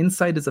insight. The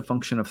insight is a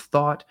function of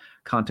thought,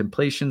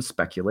 contemplation,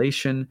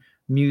 speculation,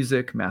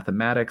 music,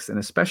 mathematics, and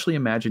especially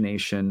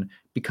imagination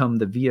become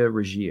the via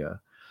regia.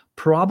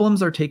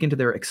 Problems are taken to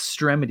their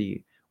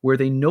extremity, where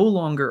they no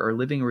longer are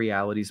living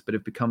realities but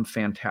have become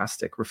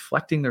fantastic,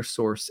 reflecting their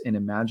source in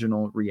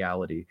imaginal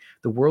reality.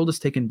 The world is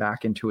taken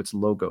back into its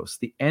logos,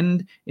 the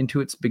end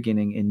into its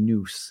beginning in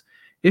nous.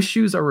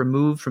 Issues are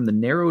removed from the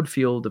narrowed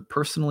field of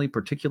personally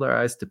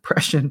particularized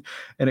depression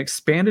and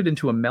expanded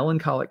into a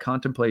melancholic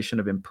contemplation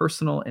of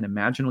impersonal and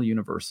imaginal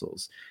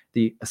universals.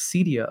 The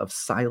acedia of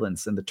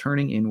silence and the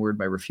turning inward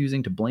by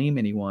refusing to blame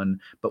anyone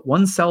but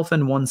oneself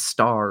and one's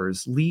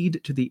stars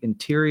lead to the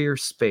interior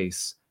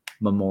space,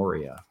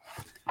 memoria.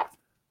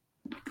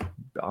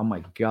 Oh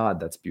my God,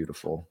 that's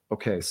beautiful.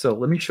 Okay, so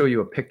let me show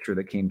you a picture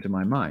that came to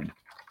my mind.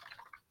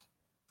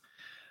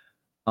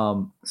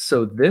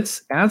 So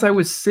this, as I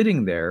was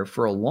sitting there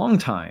for a long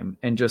time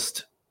and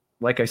just,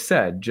 like I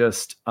said,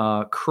 just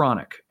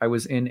chronic. I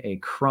was in a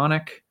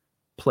chronic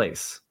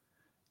place,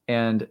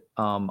 and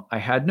I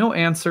had no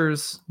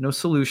answers, no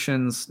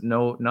solutions,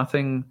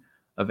 nothing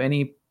of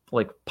any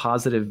like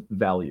positive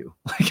value,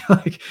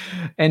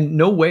 and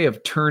no way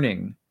of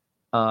turning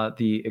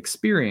the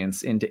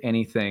experience into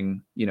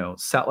anything.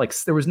 Like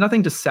there was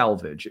nothing to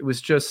salvage. It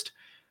was just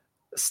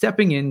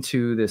stepping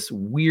into this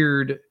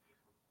weird.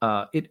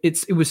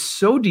 It was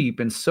so deep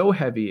and so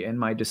heavy, and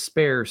my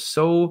despair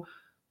so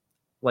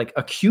like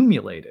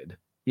accumulated,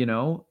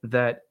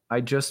 that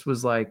I just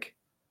was like,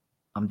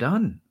 I'm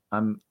done.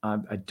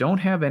 I don't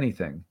have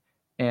anything.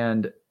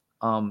 And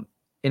um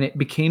and it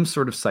became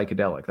sort of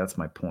psychedelic. That's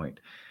my point.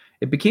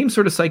 It became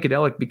sort of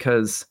psychedelic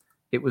because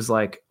it was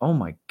like, oh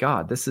my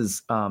God, this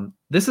is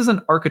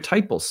an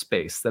archetypal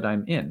space that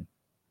I'm in.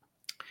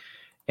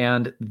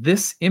 And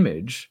this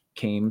image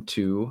came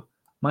to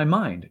my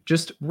mind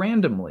just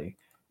randomly.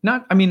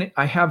 Not, I mean,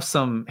 I have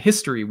some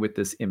history with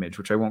this image,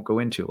 which I won't go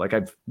into. Like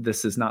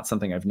this is not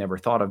something I've never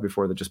thought of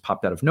before that just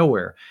popped out of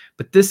nowhere.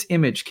 But this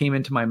image came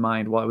into my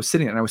mind while I was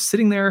sitting there, and I was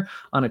sitting there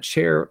on a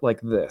chair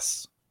like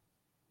this.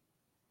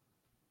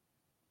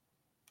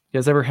 You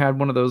guys ever had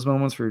one of those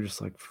moments where you're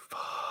just like,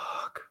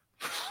 fuck?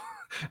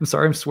 I'm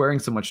sorry I'm swearing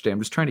so much today. I'm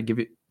just trying to give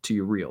it to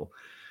you real.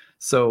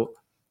 So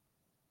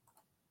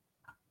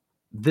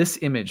this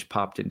image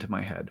popped into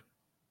my head.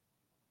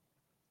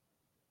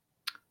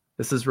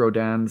 This is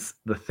Rodin's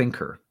The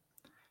Thinker.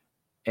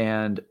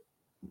 And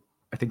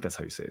I think that's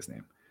how you say his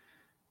name.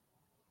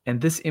 And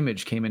this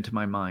image came into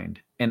my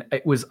mind. And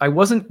I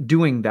wasn't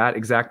doing that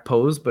exact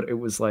pose, but it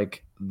was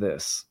like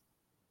this.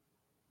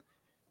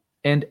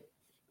 And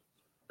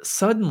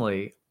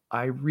suddenly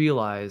I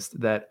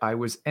realized that I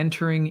was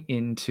entering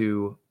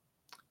into,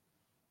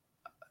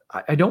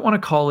 I don't want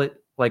to call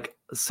it like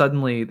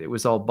suddenly it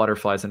was all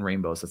butterflies and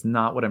rainbows. That's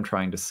not what I'm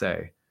trying to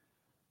say.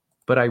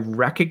 But I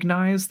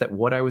recognized that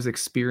what I was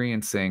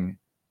experiencing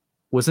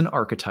was an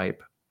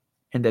archetype,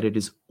 and that it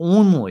is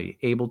only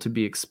able to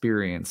be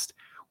experienced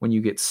when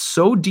you get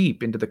so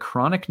deep into the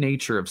chronic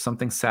nature of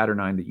something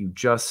Saturnine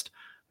that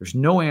there's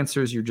no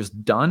answers, you're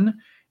just done,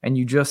 and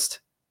you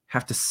just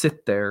have to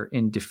sit there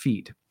in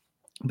defeat.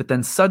 But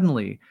then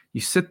suddenly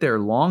you sit there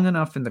long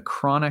enough in the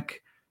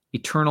chronic,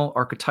 eternal,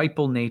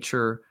 archetypal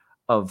nature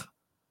of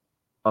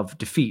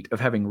defeat, of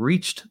having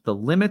reached the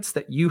limits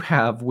that you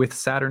have with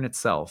Saturn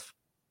itself,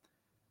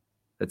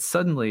 that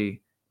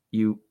suddenly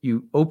you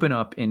open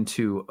up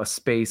into a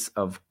space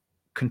of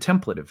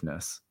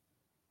contemplativeness.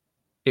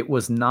 It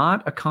was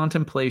not a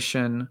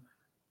contemplation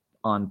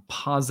on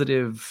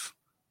positive,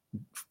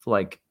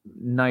 like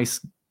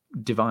nice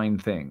divine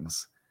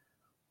things.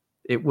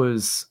 It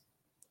was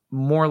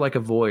more like a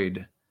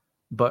void,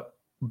 but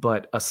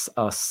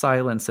a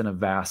silence and a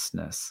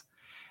vastness.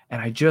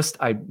 And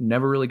I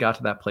never really got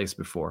to that place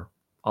before.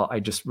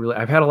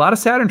 I've had a lot of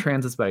Saturn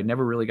transits, but I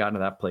never really gotten to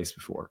that place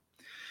before.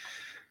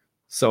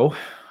 So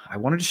I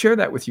wanted to share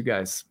that with you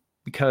guys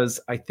because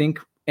I think,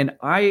 and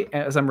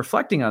as I'm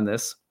reflecting on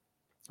this,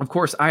 of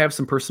course, I have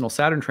some personal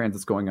Saturn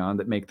transits going on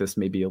that make this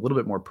maybe a little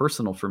bit more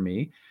personal for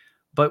me,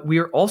 but we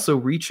are also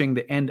reaching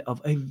the end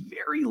of a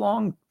very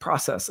long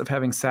process of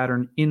having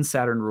Saturn in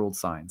Saturn ruled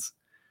signs.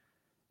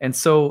 And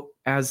so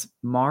as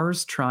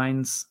Mars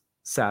trines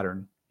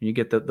Saturn, you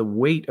get the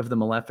weight of the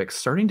malefics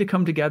starting to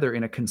come together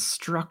in a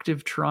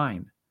constructive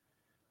trine.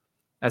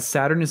 As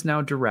Saturn is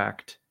now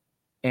direct,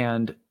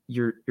 and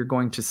you're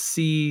going to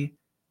see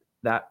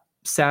that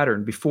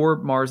Saturn, before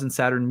Mars and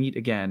Saturn meet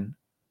again,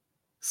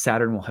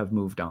 Saturn will have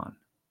moved on.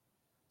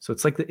 So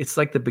it's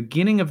like the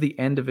beginning of the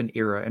end of an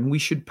era, and we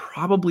should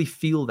probably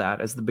feel that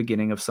as the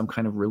beginning of some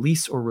kind of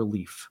release or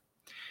relief.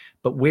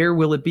 But where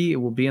will it be? It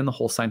will be in the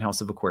whole sign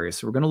house of Aquarius.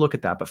 So we're going to look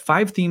at that. But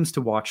 5 themes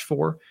to watch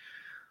for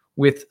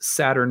with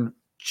Saturn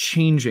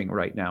changing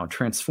right now,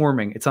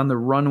 transforming. It's on the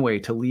runway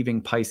to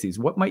leaving Pisces.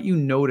 What might you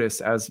notice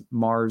as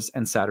Mars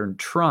and Saturn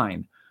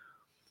trine?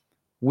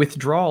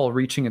 Withdrawal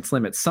reaching its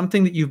limits.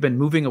 Something that you've been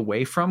moving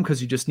away from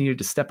because you just needed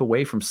to step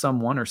away from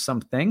someone or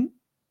something.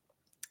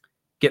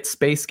 Get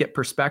space, get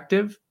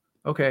perspective.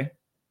 Okay,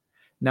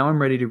 now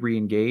I'm ready to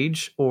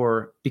re-engage.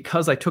 Or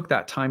because I took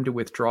that time to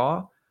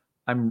withdraw,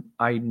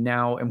 I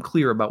now am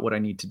clear about what I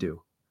need to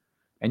do.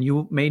 And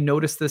you may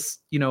notice this,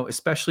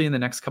 especially in the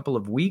next couple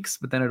of weeks,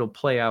 but then it'll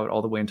play out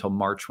all the way until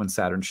March when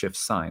Saturn shifts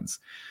signs.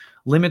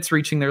 Limits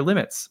reaching their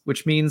limits,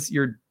 which means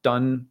you're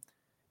done.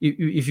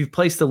 If you've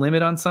placed a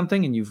limit on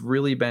something and you've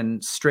really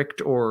been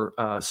strict or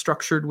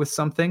structured with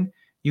something,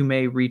 you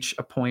may reach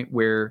a point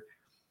where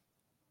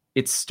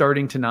it's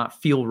starting to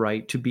not feel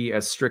right to be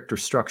as strict or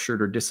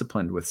structured or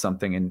disciplined with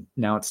something. And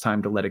now it's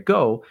time to let it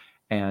go.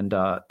 And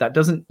that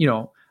doesn't,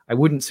 I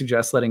wouldn't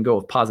suggest letting go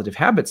of positive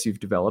habits you've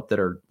developed that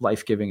are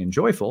life-giving and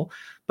joyful,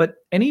 but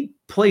any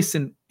place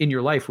in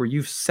your life where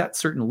you've set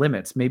certain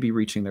limits may be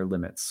reaching their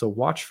limits. So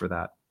watch for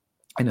that.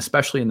 And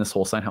especially in this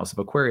whole sign house of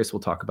Aquarius, we'll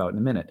talk about in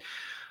a minute.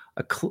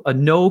 a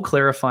no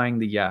clarifying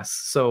the yes.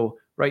 So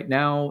right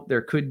now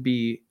there could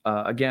be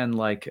again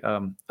like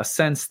a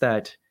sense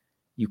that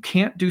you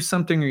can't do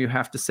something or you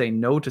have to say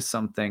no to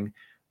something,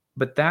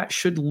 but that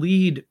should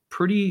lead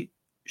pretty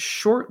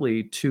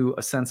shortly to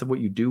a sense of what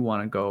you do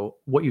want to go,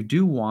 what you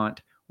do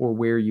want, or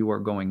where you are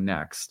going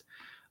next.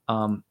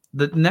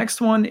 The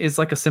next one is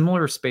like a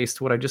similar space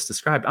to what I just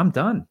described. I'm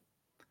done.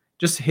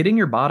 Just hitting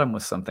your bottom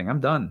with something.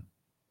 I'm done.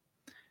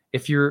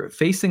 If you're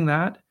facing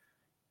that,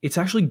 it's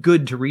actually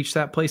good to reach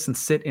that place and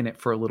sit in it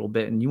for a little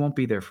bit, and you won't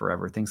be there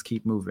forever. Things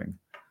keep moving.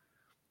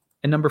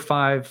 And number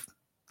 5,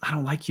 I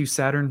don't like you,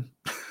 Saturn.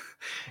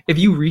 If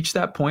you reach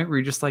that point where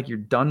you're just like, you're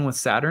done with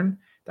Saturn,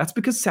 that's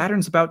because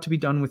Saturn's about to be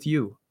done with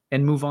you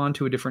and move on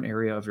to a different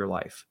area of your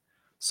life.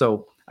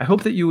 So I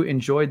hope that you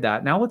enjoyed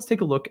that. Now let's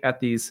take a look at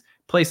these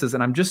places.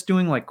 And I'm just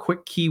doing like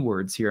quick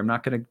keywords here. I'm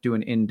not going to do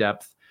an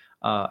in-depth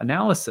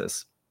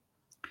analysis.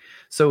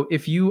 So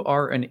if you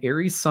are an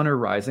Aries sun or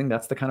rising,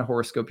 that's the kind of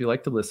horoscope you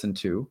like to listen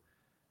to.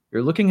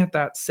 You're looking at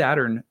that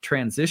Saturn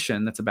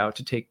transition that's about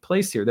to take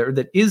place here,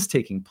 that is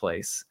taking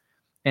place,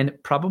 and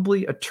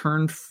probably a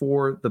turn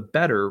for the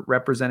better,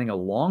 representing a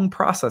long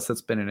process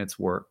that's been at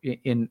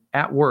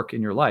work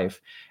in your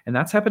life. And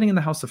that's happening in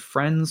the house of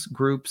friends,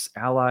 groups,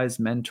 allies,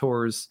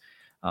 mentors.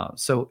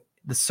 So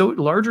the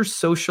larger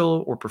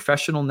social or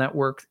professional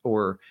network,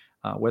 or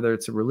whether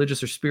it's a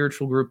religious or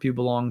spiritual group you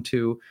belong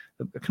to,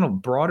 the kind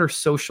of broader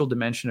social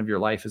dimension of your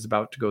life is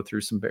about to go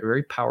through some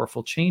very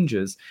powerful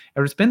changes.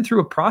 And it's been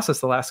through a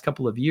process the last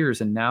couple of years,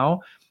 and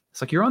now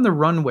it's like you're on the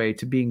runway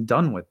to being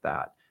done with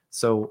that.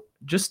 So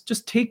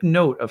just take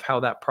note of how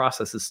that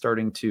process is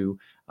starting to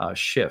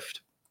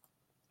shift.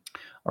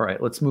 All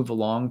right, let's move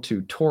along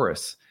to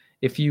Taurus.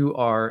 If you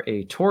are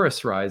a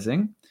Taurus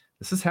rising,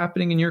 this is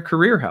happening in your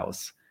career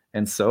house.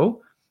 And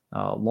so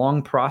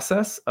long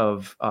process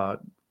of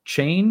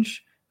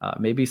change,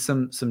 maybe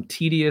some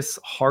tedious,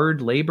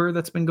 hard labor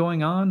that's been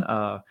going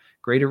on,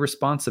 greater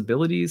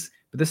responsibilities,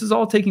 but this is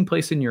all taking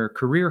place in your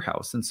career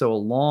house. And so a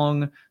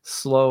long,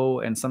 slow,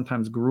 and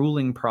sometimes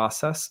grueling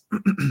process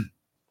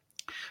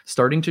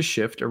starting to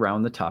shift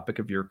around the topic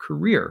of your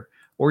career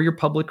or your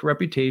public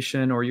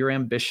reputation or your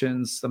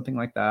ambitions, something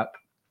like that.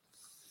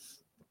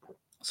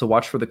 So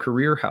watch for the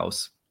career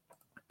house.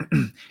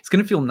 It's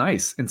going to feel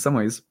nice in some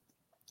ways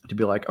to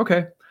be like,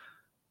 okay,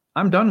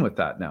 I'm done with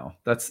that now.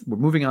 We're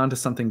moving on to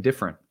something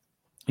different.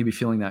 You'll be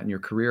feeling that in your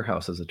career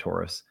house as a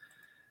Taurus.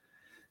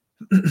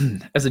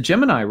 As a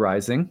Gemini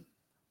rising,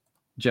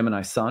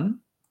 Gemini sun,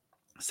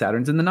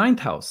 Saturn's in the 9th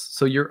house.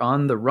 So you're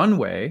on the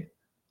runway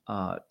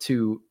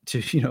to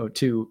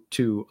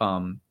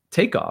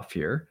take off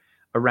here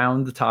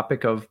around the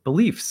topic of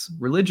beliefs,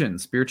 religion,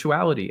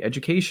 spirituality,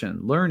 education,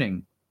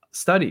 learning,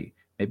 study,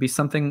 maybe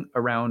something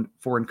around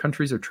foreign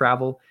countries or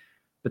travel.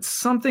 But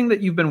something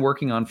that you've been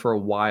working on for a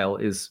while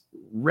is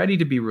ready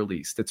to be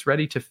released. It's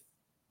ready to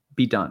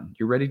be done.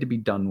 You're ready to be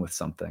done with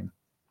something.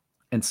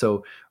 And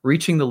so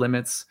reaching the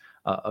limits,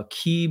 a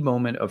key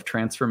moment of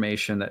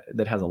transformation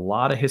that has a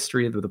lot of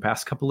history of the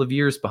past couple of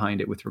years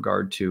behind it with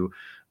regard to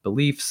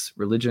beliefs,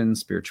 religion,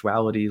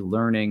 spirituality,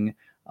 learning,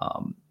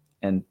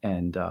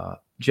 and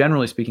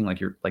generally speaking,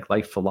 like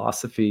life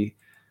philosophy.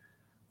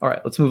 All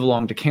right, let's move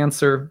along to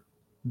Cancer.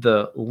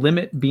 The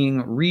limit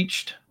being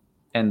reached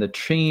and the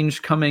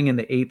change coming in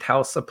the 8th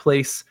house, a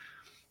place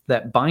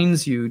that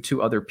binds you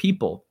to other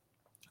people,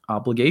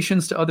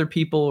 obligations to other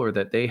people or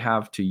that they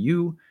have to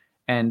you,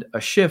 and a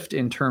shift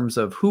in terms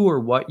of who or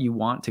what you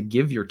want to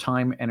give your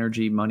time,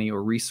 energy, money,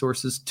 or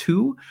resources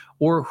to,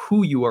 or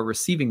who you are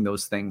receiving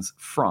those things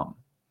from.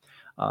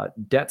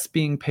 Debts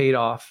being paid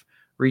off,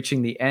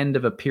 reaching the end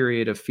of a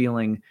period of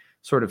feeling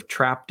sort of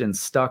trapped and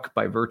stuck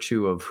by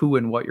virtue of who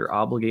and what you're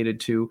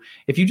obligated to.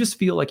 If you just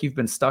feel like you've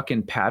been stuck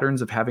in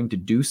patterns of having to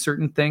do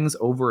certain things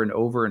over and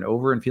over and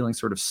over and feeling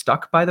sort of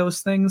stuck by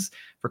those things,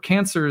 for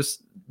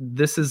Cancers,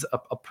 this is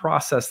a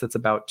process that's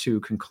about to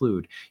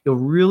conclude. You'll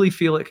really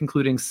feel it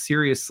concluding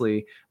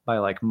seriously by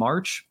like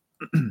March,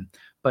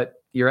 but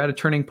you're at a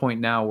turning point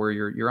now where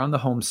you're on the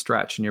home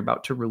stretch and you're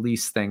about to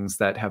release things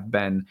that have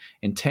been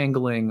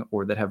entangling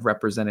or that have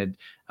represented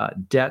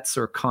debts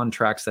or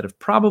contracts that have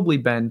probably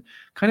been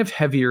kind of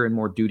heavier and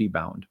more duty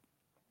bound.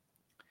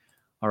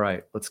 All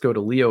right, let's go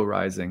to Leo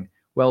rising.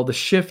 Well, the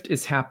shift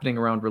is happening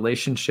around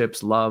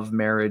relationships, love,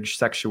 marriage,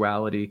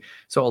 sexuality.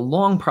 So a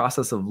long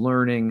process of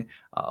learning,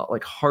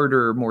 like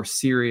harder, more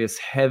serious,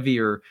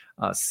 heavier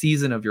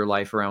season of your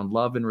life around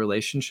love and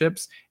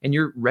relationships. And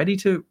you're ready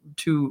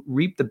to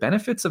reap the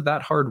benefits of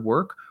that hard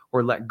work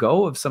or let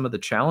go of some of the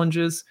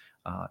challenges.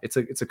 It's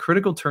a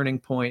critical turning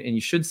point, and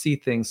you should see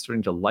things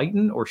starting to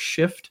lighten or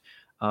shift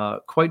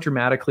quite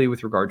dramatically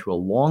with regard to a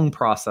long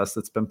process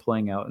that's been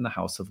playing out in the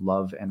house of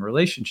love and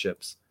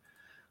relationships.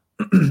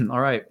 All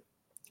right.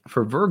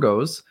 For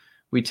Virgos,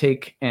 we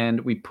take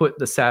and we put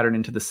the Saturn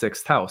into the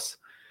 6th house.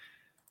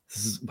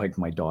 This is like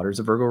my daughter's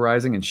a Virgo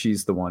rising, and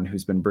she's the one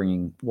who's been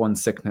bringing one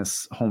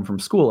sickness home from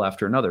school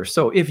after another.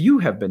 So if you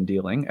have been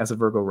dealing as a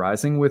Virgo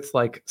rising with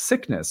like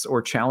sickness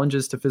or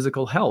challenges to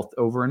physical health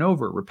over and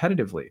over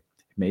repetitively,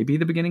 It may be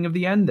the beginning of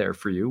the end there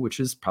for you, which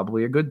is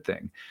probably a good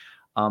thing.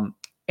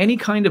 Any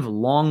kind of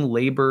long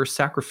labor,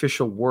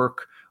 sacrificial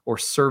work, or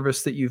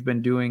service that you've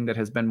been doing that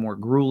has been more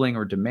grueling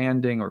or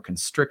demanding or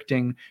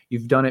constricting,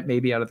 you've done it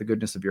maybe out of the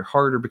goodness of your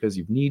heart or because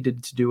you've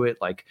needed to do it,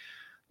 like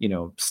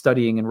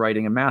studying and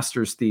writing a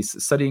master's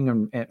thesis,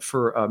 studying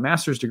for a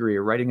master's degree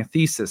or writing a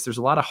thesis. There's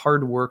a lot of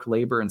hard work,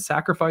 labor, and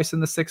sacrifice in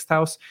the sixth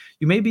house.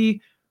 You may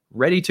be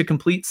ready to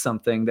complete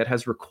something that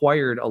has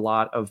required a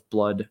lot of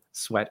blood,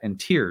 sweat, and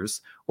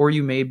tears, or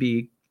you may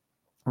be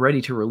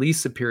ready to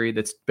release a period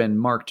that's been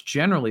marked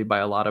generally by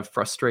a lot of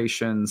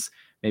frustrations,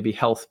 maybe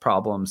health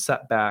problems,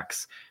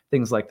 setbacks,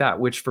 things like that,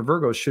 which for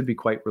Virgos should be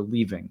quite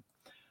relieving.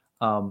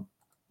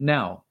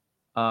 Now,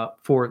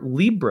 for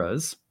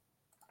Libras,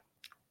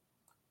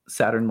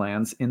 Saturn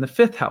lands in the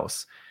fifth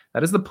house.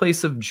 That is the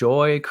place of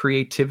joy,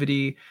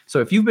 creativity. So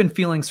if you've been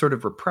feeling sort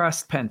of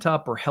repressed, pent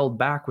up, or held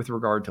back with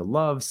regard to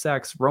love,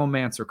 sex,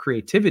 romance, or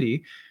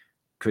creativity,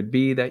 could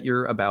be that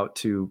you're about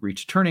to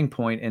reach a turning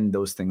point and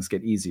those things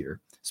get easier.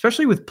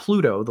 Especially with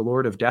Pluto, the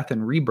Lord of Death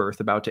and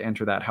Rebirth, about to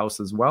enter that house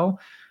as well.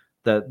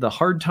 The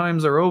hard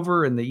times are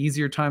over and the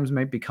easier times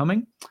might be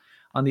coming.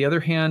 On the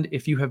other hand,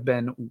 if you have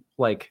been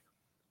like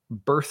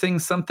birthing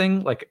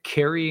something, like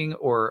carrying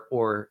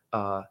or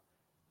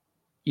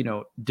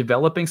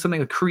developing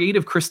something, a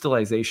creative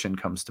crystallization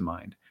comes to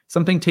mind.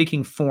 Something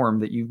taking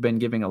form that you've been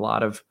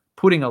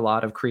putting a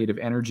lot of creative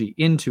energy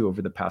into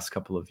over the past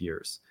couple of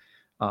years.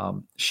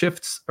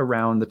 Shifts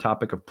around the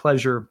topic of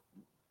pleasure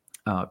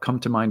come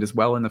to mind as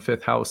well in the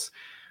fifth house.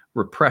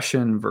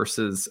 Repression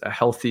versus a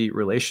healthy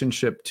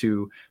relationship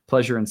to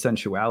pleasure and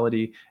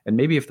sensuality. And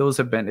maybe if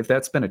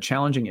that's been a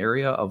challenging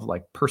area of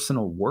like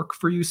personal work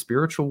for you,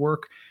 spiritual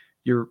work,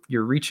 you're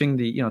reaching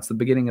it's the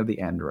beginning of the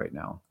end right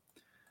now.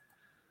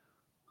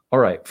 All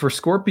right, for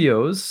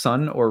Scorpios,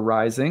 sun or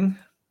rising,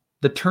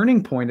 the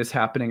turning point is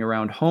happening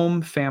around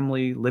home,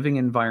 family, living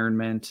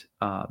environment,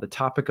 the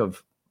topic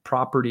of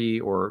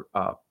property or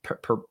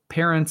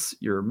parents,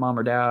 your mom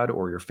or dad,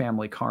 or your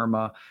family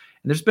karma.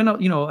 And there's been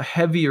a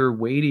heavier,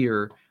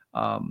 weightier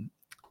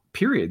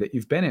period that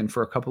you've been in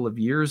for a couple of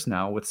years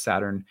now with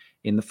Saturn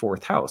in the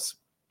fourth house,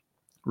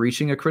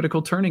 reaching a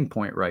critical turning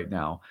point right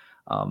now.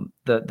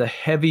 The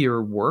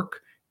heavier work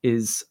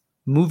is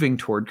moving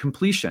toward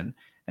completion.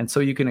 And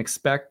so you can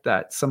expect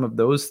that some of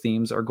those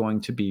themes are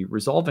going to be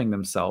resolving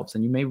themselves,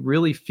 and you may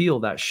really feel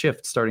that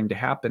shift starting to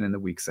happen in the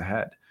weeks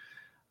ahead.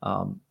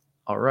 All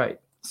right,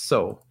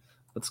 so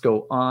let's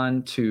go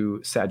on to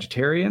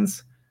Sagittarians.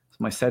 So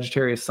my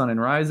Sagittarius sun and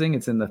rising,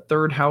 it's in the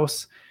third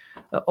house.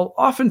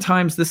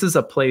 Oftentimes, this is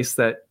a place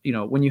that,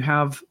 when you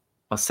have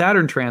a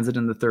Saturn transit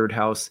in the third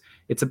house,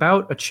 it's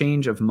about a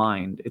change of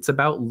mind. It's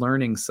about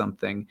learning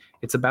something.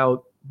 It's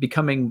about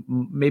becoming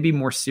maybe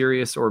more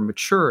serious or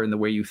mature in the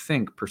way you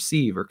think,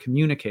 perceive, or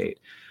communicate.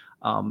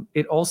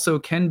 It also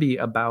can be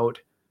about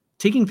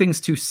taking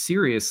things too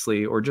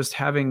seriously, or just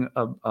having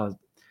a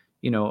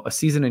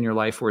season in your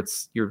life where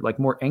you're like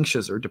more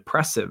anxious or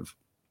depressive.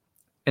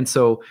 And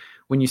so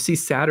when you see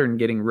Saturn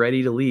getting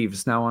ready to leave,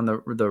 it's now on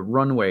the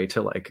runway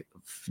to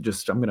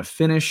I'm going to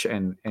finish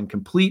and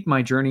complete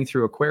my journey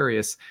through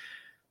Aquarius,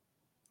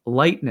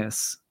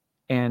 lightness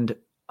and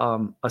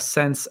a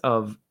sense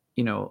of,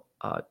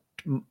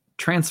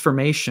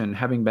 transformation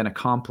having been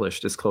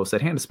accomplished is close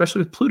at hand, especially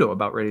with Pluto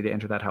about ready to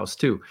enter that house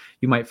too.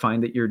 You might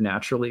find that you're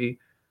naturally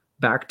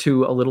back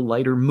to a little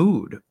lighter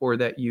mood, or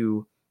that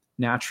you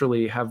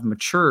naturally have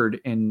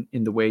matured in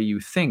the way you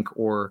think,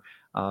 or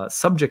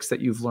subjects that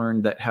you've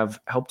learned that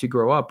have helped you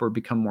grow up or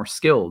become more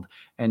skilled.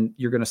 And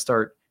you're going to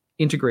start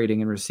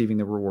integrating and receiving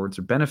the rewards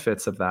or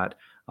benefits of that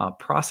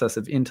process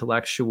of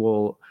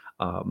intellectual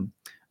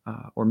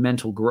or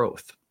mental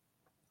growth.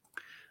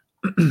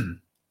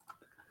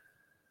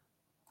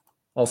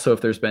 Also,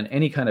 if there's been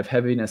any kind of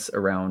heaviness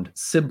around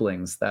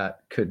siblings,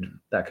 that could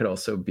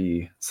also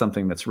be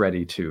something that's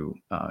ready to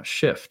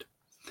shift.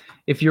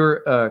 If you're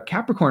a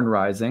Capricorn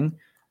rising,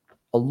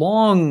 a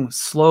long,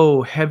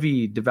 slow,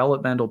 heavy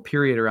developmental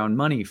period around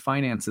money,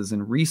 finances,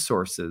 and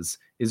resources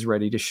is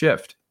ready to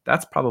shift.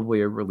 That's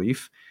probably a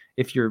relief.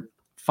 If you're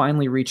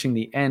finally reaching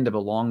the end of a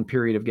long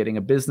period of getting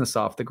a business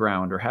off the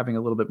ground or having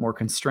a little bit more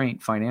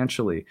constraint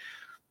financially,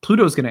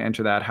 Pluto's going to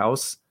enter that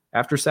house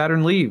after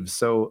Saturn leaves.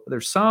 So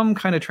there's some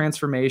kind of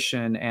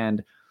transformation,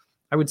 and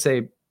I would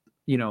say,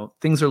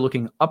 things are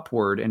looking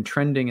upward and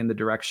trending in the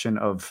direction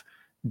of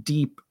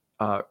deep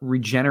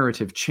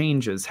regenerative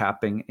changes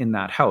happening in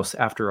that house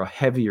after a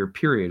heavier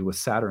period with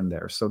Saturn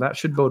there. So that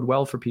should bode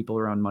well for people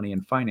around money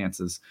and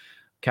finances,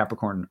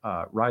 Capricorn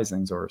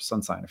risings or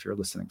sun sign, if you're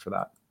listening for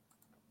that.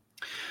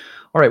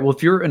 All right, well,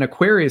 if you're an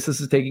Aquarius,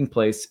 this is taking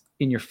place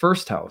in your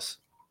first house.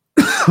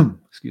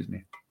 Excuse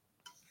me.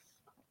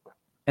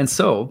 And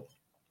so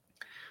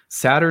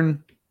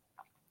Saturn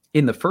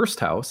in the first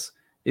house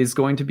is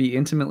going to be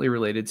intimately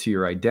related to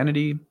your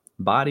identity,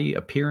 body,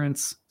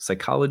 appearance,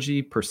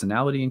 psychology,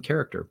 personality, and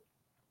character.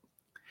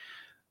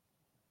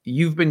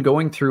 You've been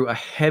going through a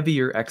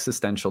heavier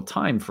existential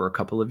time for a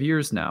couple of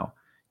years now.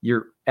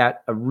 You're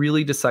at a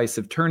really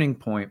decisive turning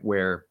point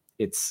where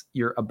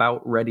you're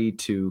about ready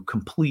to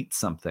complete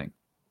something,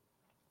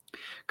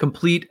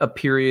 complete a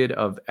period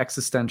of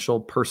existential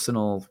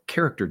personal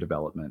character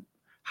development.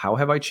 How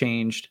have I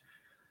changed?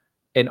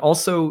 And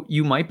also,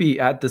 you might be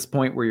at this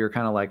point where you're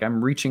kind of like,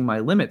 I'm reaching my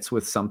limits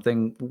with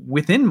something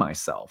within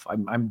myself.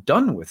 I'm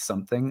done with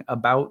something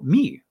about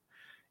me.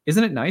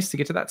 Isn't it nice to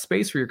get to that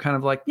space where you're kind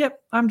of like,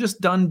 yep, I'm just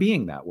done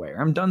being that way. Or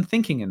I'm done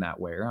thinking in that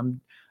way. Or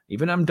I'm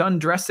done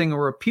dressing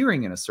or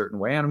appearing in a certain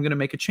way, and I'm going to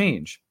make a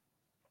change.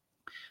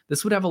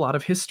 This would have a lot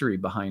of history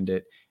behind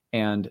it.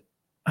 And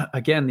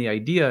again, the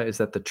idea is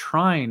that the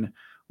trine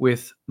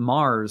with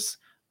Mars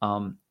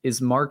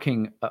is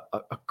marking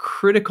a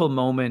critical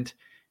moment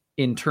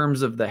in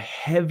terms of the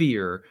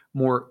heavier,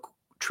 more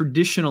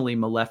traditionally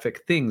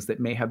malefic things that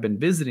may have been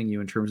visiting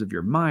you in terms of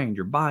your mind,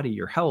 your body,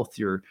 your health,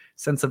 your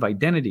sense of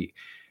identity.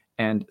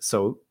 And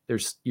so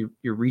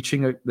you're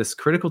reaching this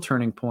critical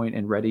turning point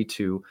and ready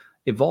to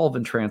evolve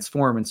and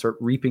transform and start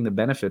reaping the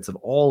benefits of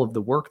all of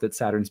the work that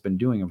Saturn's been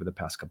doing over the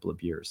past couple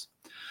of years.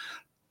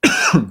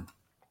 All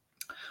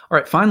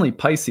right, finally,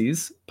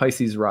 Pisces.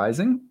 Pisces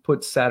rising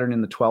puts Saturn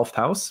in the 12th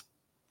house.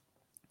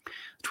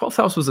 12th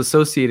house was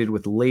associated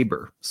with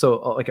labor. So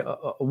like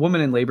a woman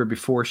in labor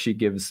before she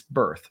gives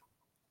birth.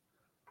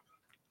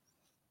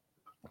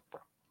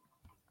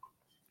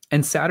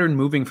 And Saturn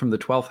moving from the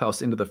 12th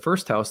house into the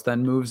first house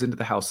then moves into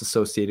the house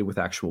associated with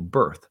actual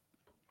birth.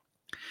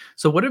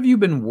 So what have you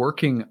been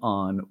working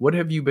on? What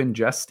have you been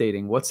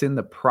gestating? What's in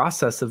the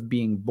process of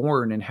being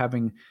born and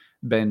having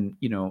been,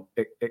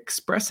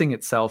 expressing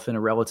itself in a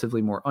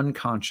relatively more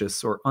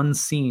unconscious or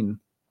unseen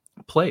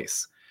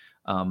place?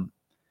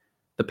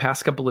 The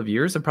past couple of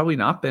years have probably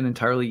not been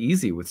entirely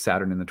easy with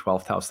Saturn in the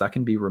 12th house. That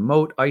can be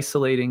remote,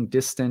 isolating,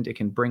 distant. It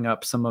can bring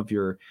up some of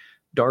your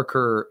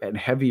darker and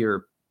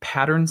heavier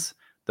patterns,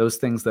 those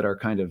things that are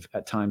kind of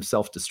at times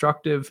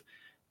self-destructive.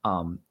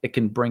 It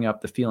can bring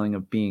up the feeling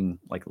of being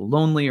like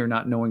lonely or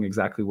not knowing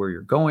exactly where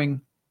you're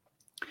going.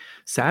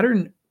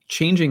 Saturn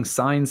changing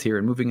signs here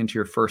and moving into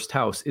your first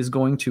house is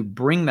going to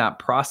bring that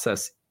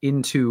process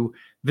into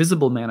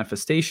visible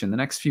manifestation. The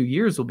next few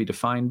years will be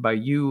defined by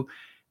you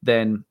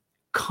then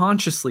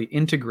consciously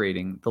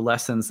integrating the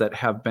lessons that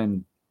have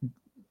been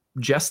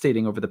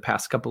gestating over the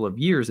past couple of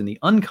years in the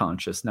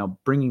unconscious, now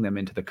bringing them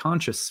into the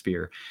conscious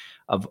sphere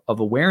of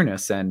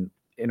awareness. And,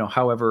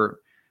 however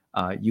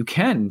you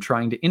can,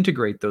 trying to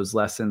integrate those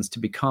lessons to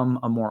become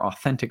a more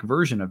authentic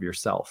version of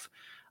yourself.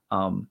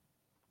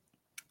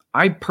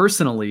 I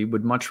personally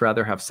would much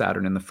rather have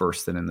Saturn in the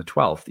first than in the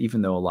 12th,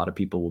 even though a lot of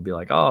people will be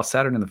like, oh,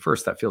 Saturn in the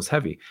first, that feels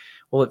heavy.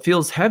 Well, it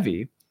feels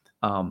heavy.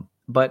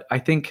 But I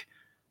think,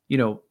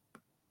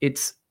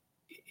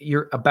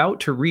 you're about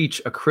to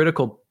reach a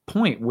critical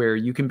point where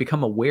you can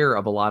become aware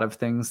of a lot of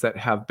things that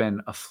have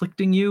been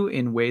afflicting you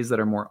in ways that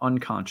are more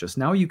unconscious.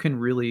 Now you can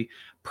really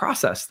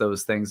process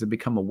those things and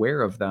become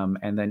aware of them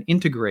and then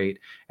integrate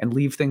and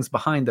leave things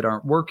behind that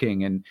aren't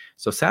working. And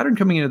so Saturn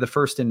coming into the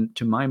first,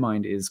 to my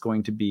mind, is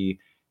going to be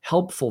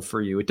helpful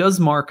for you. It does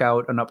mark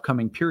out an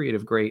upcoming period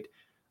of great,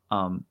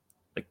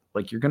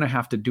 like you're going to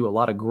have to do a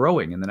lot of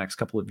growing in the next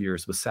couple of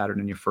years with Saturn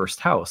in your first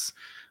house.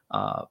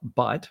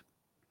 But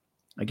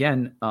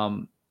again,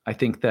 I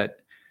think that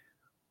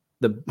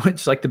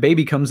it's like the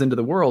baby comes into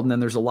the world and then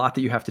there's a lot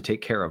that you have to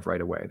take care of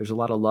right away. There's a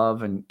lot of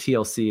love and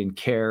TLC and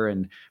care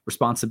and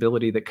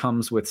responsibility that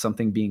comes with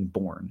something being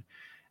born.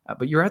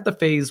 But you're at the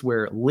phase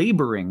where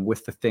laboring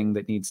with the thing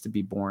that needs to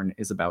be born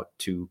is about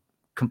to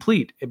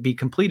be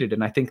completed.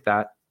 And I think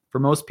that for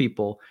most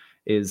people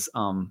is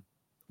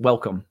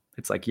welcome.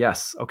 It's like,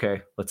 yes,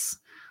 okay,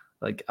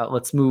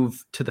 let's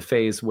move to the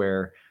phase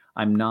where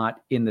I'm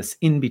not in this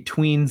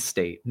in-between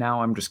state.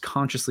 Now I'm just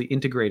consciously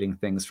integrating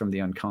things from the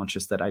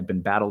unconscious that I've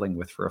been battling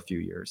with for a few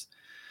years.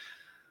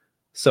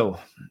 So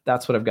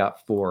that's what I've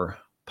got for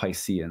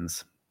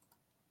Pisceans.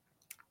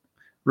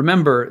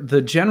 Remember,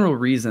 the general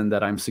reason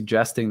that I'm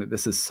suggesting that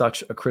this is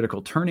such a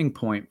critical turning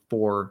point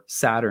for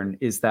Saturn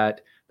is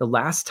that the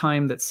last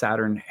time that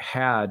Saturn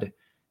had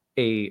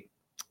a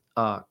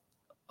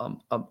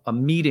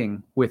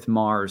meeting with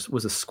Mars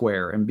was a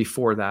square, and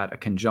before that, a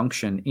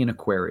conjunction in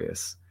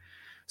Aquarius.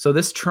 So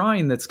this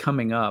trine that's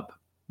coming up,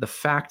 the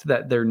fact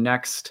that their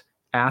next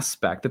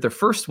aspect, that their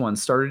first one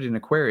started in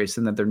Aquarius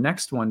and that their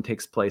next one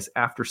takes place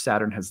after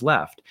Saturn has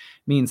left,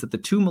 means that the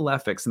two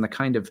malefics and the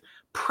kind of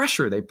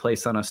pressure they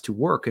place on us to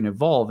work and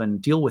evolve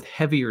and deal with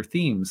heavier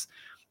themes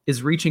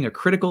is reaching a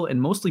critical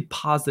and mostly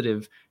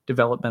positive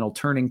developmental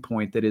turning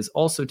point that is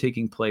also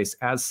taking place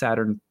as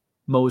Saturn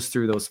mows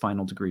through those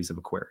final degrees of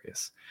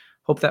Aquarius.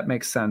 Hope that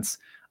makes sense.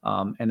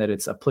 And that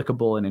it's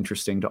applicable and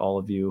interesting to all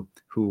of you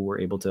who were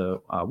able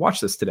to watch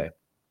this today.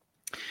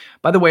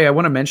 By the way, I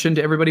want to mention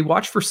to everybody,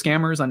 watch for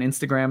scammers on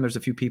Instagram. There's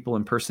a few people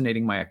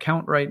impersonating my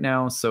account right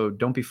now, so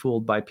don't be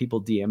fooled by people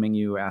DMing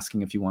you,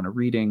 asking if you want a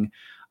reading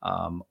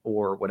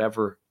or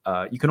whatever.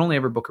 You can only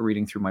ever book a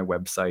reading through my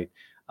website,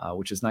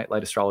 which is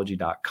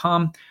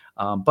nightlightastrology.com.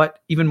 But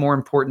even more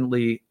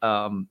importantly,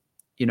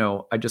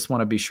 I just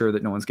want to be sure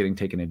that no one's getting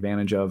taken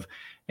advantage of.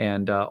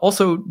 And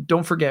also,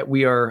 don't forget,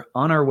 we are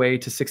on our way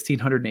to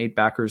 1,608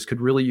 backers.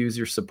 Could really use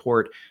your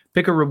support.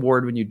 Pick a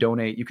reward when you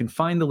donate. You can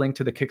find the link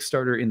to the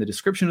Kickstarter in the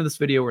description of this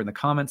video or in the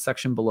comments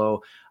section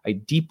below. I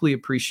deeply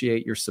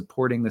appreciate your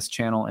supporting this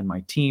channel and my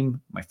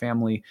team, my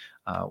family.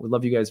 We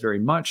love you guys very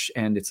much,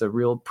 and it's a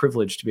real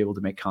privilege to be able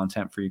to make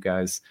content for you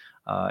guys.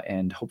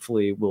 And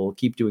hopefully we'll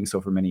keep doing so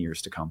for many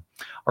years to come.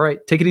 All right,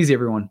 take it easy,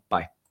 everyone.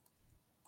 Bye.